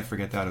clients. You can't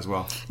forget that as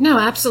well. No,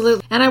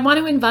 absolutely. And I want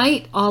to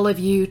invite all of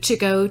you to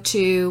go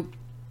to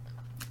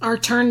our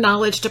Turn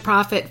Knowledge to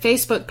Profit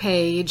Facebook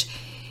page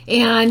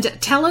and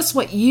tell us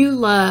what you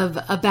love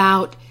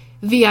about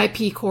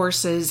VIP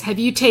courses. Have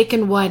you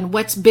taken one?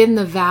 What's been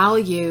the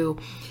value?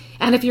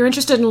 And if you're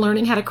interested in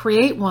learning how to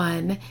create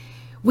one,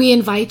 we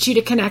invite you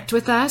to connect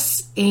with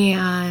us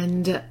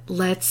and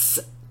let's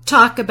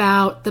talk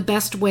about the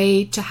best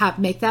way to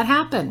make that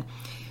happen.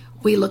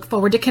 We look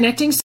forward to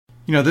connecting.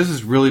 This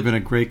has really been a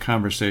great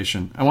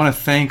conversation. I want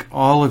to thank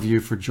all of you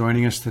for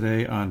joining us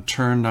today on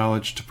Turn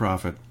Knowledge to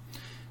Profit.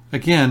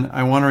 Again,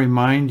 I want to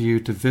remind you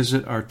to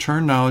visit our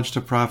Turn Knowledge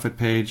to Profit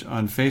page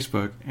on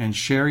Facebook and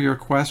share your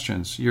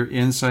questions, your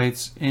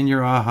insights, and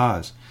your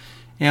ahas.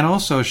 And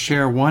also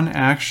share one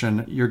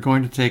action you're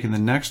going to take in the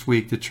next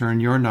week to turn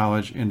your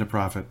knowledge into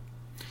profit.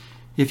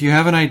 If you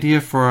have an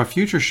idea for a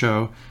future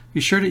show,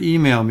 be sure to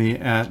email me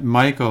at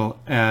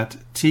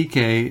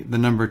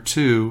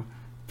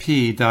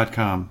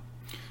michael@tk2p.com.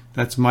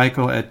 That's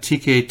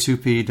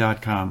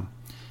michael@tk2p.com.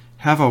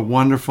 Have a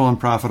wonderful and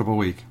profitable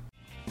week.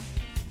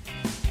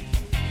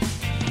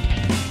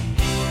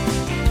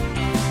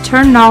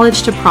 Turn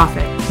Knowledge to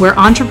Profit, where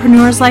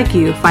entrepreneurs like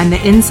you find the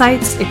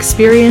insights,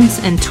 experience,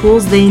 and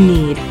tools they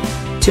need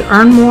to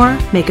earn more,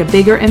 make a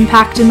bigger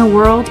impact in the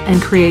world,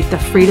 and create the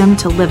freedom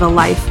to live a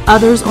life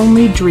others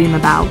only dream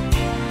about.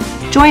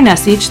 Join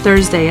us each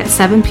Thursday at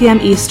 7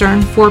 p.m.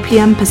 Eastern, 4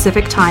 p.m.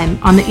 Pacific Time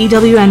on the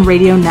EWN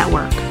Radio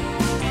Network.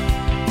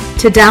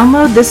 To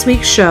download this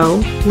week's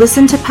show,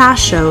 listen to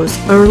past shows,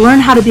 or learn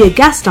how to be a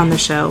guest on the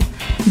show,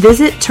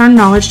 visit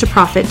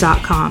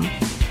turnknowledgetoprofit.com.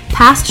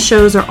 Past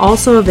shows are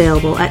also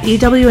available at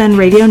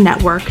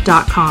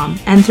eWNRadioNetwork.com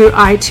and through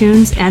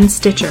iTunes and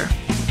Stitcher.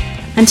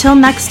 Until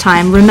next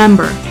time,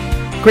 remember,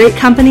 great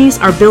companies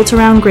are built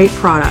around great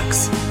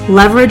products.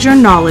 Leverage your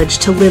knowledge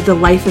to live the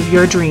life of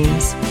your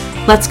dreams.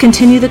 Let's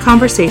continue the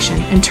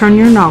conversation and turn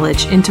your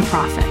knowledge into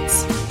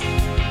profits.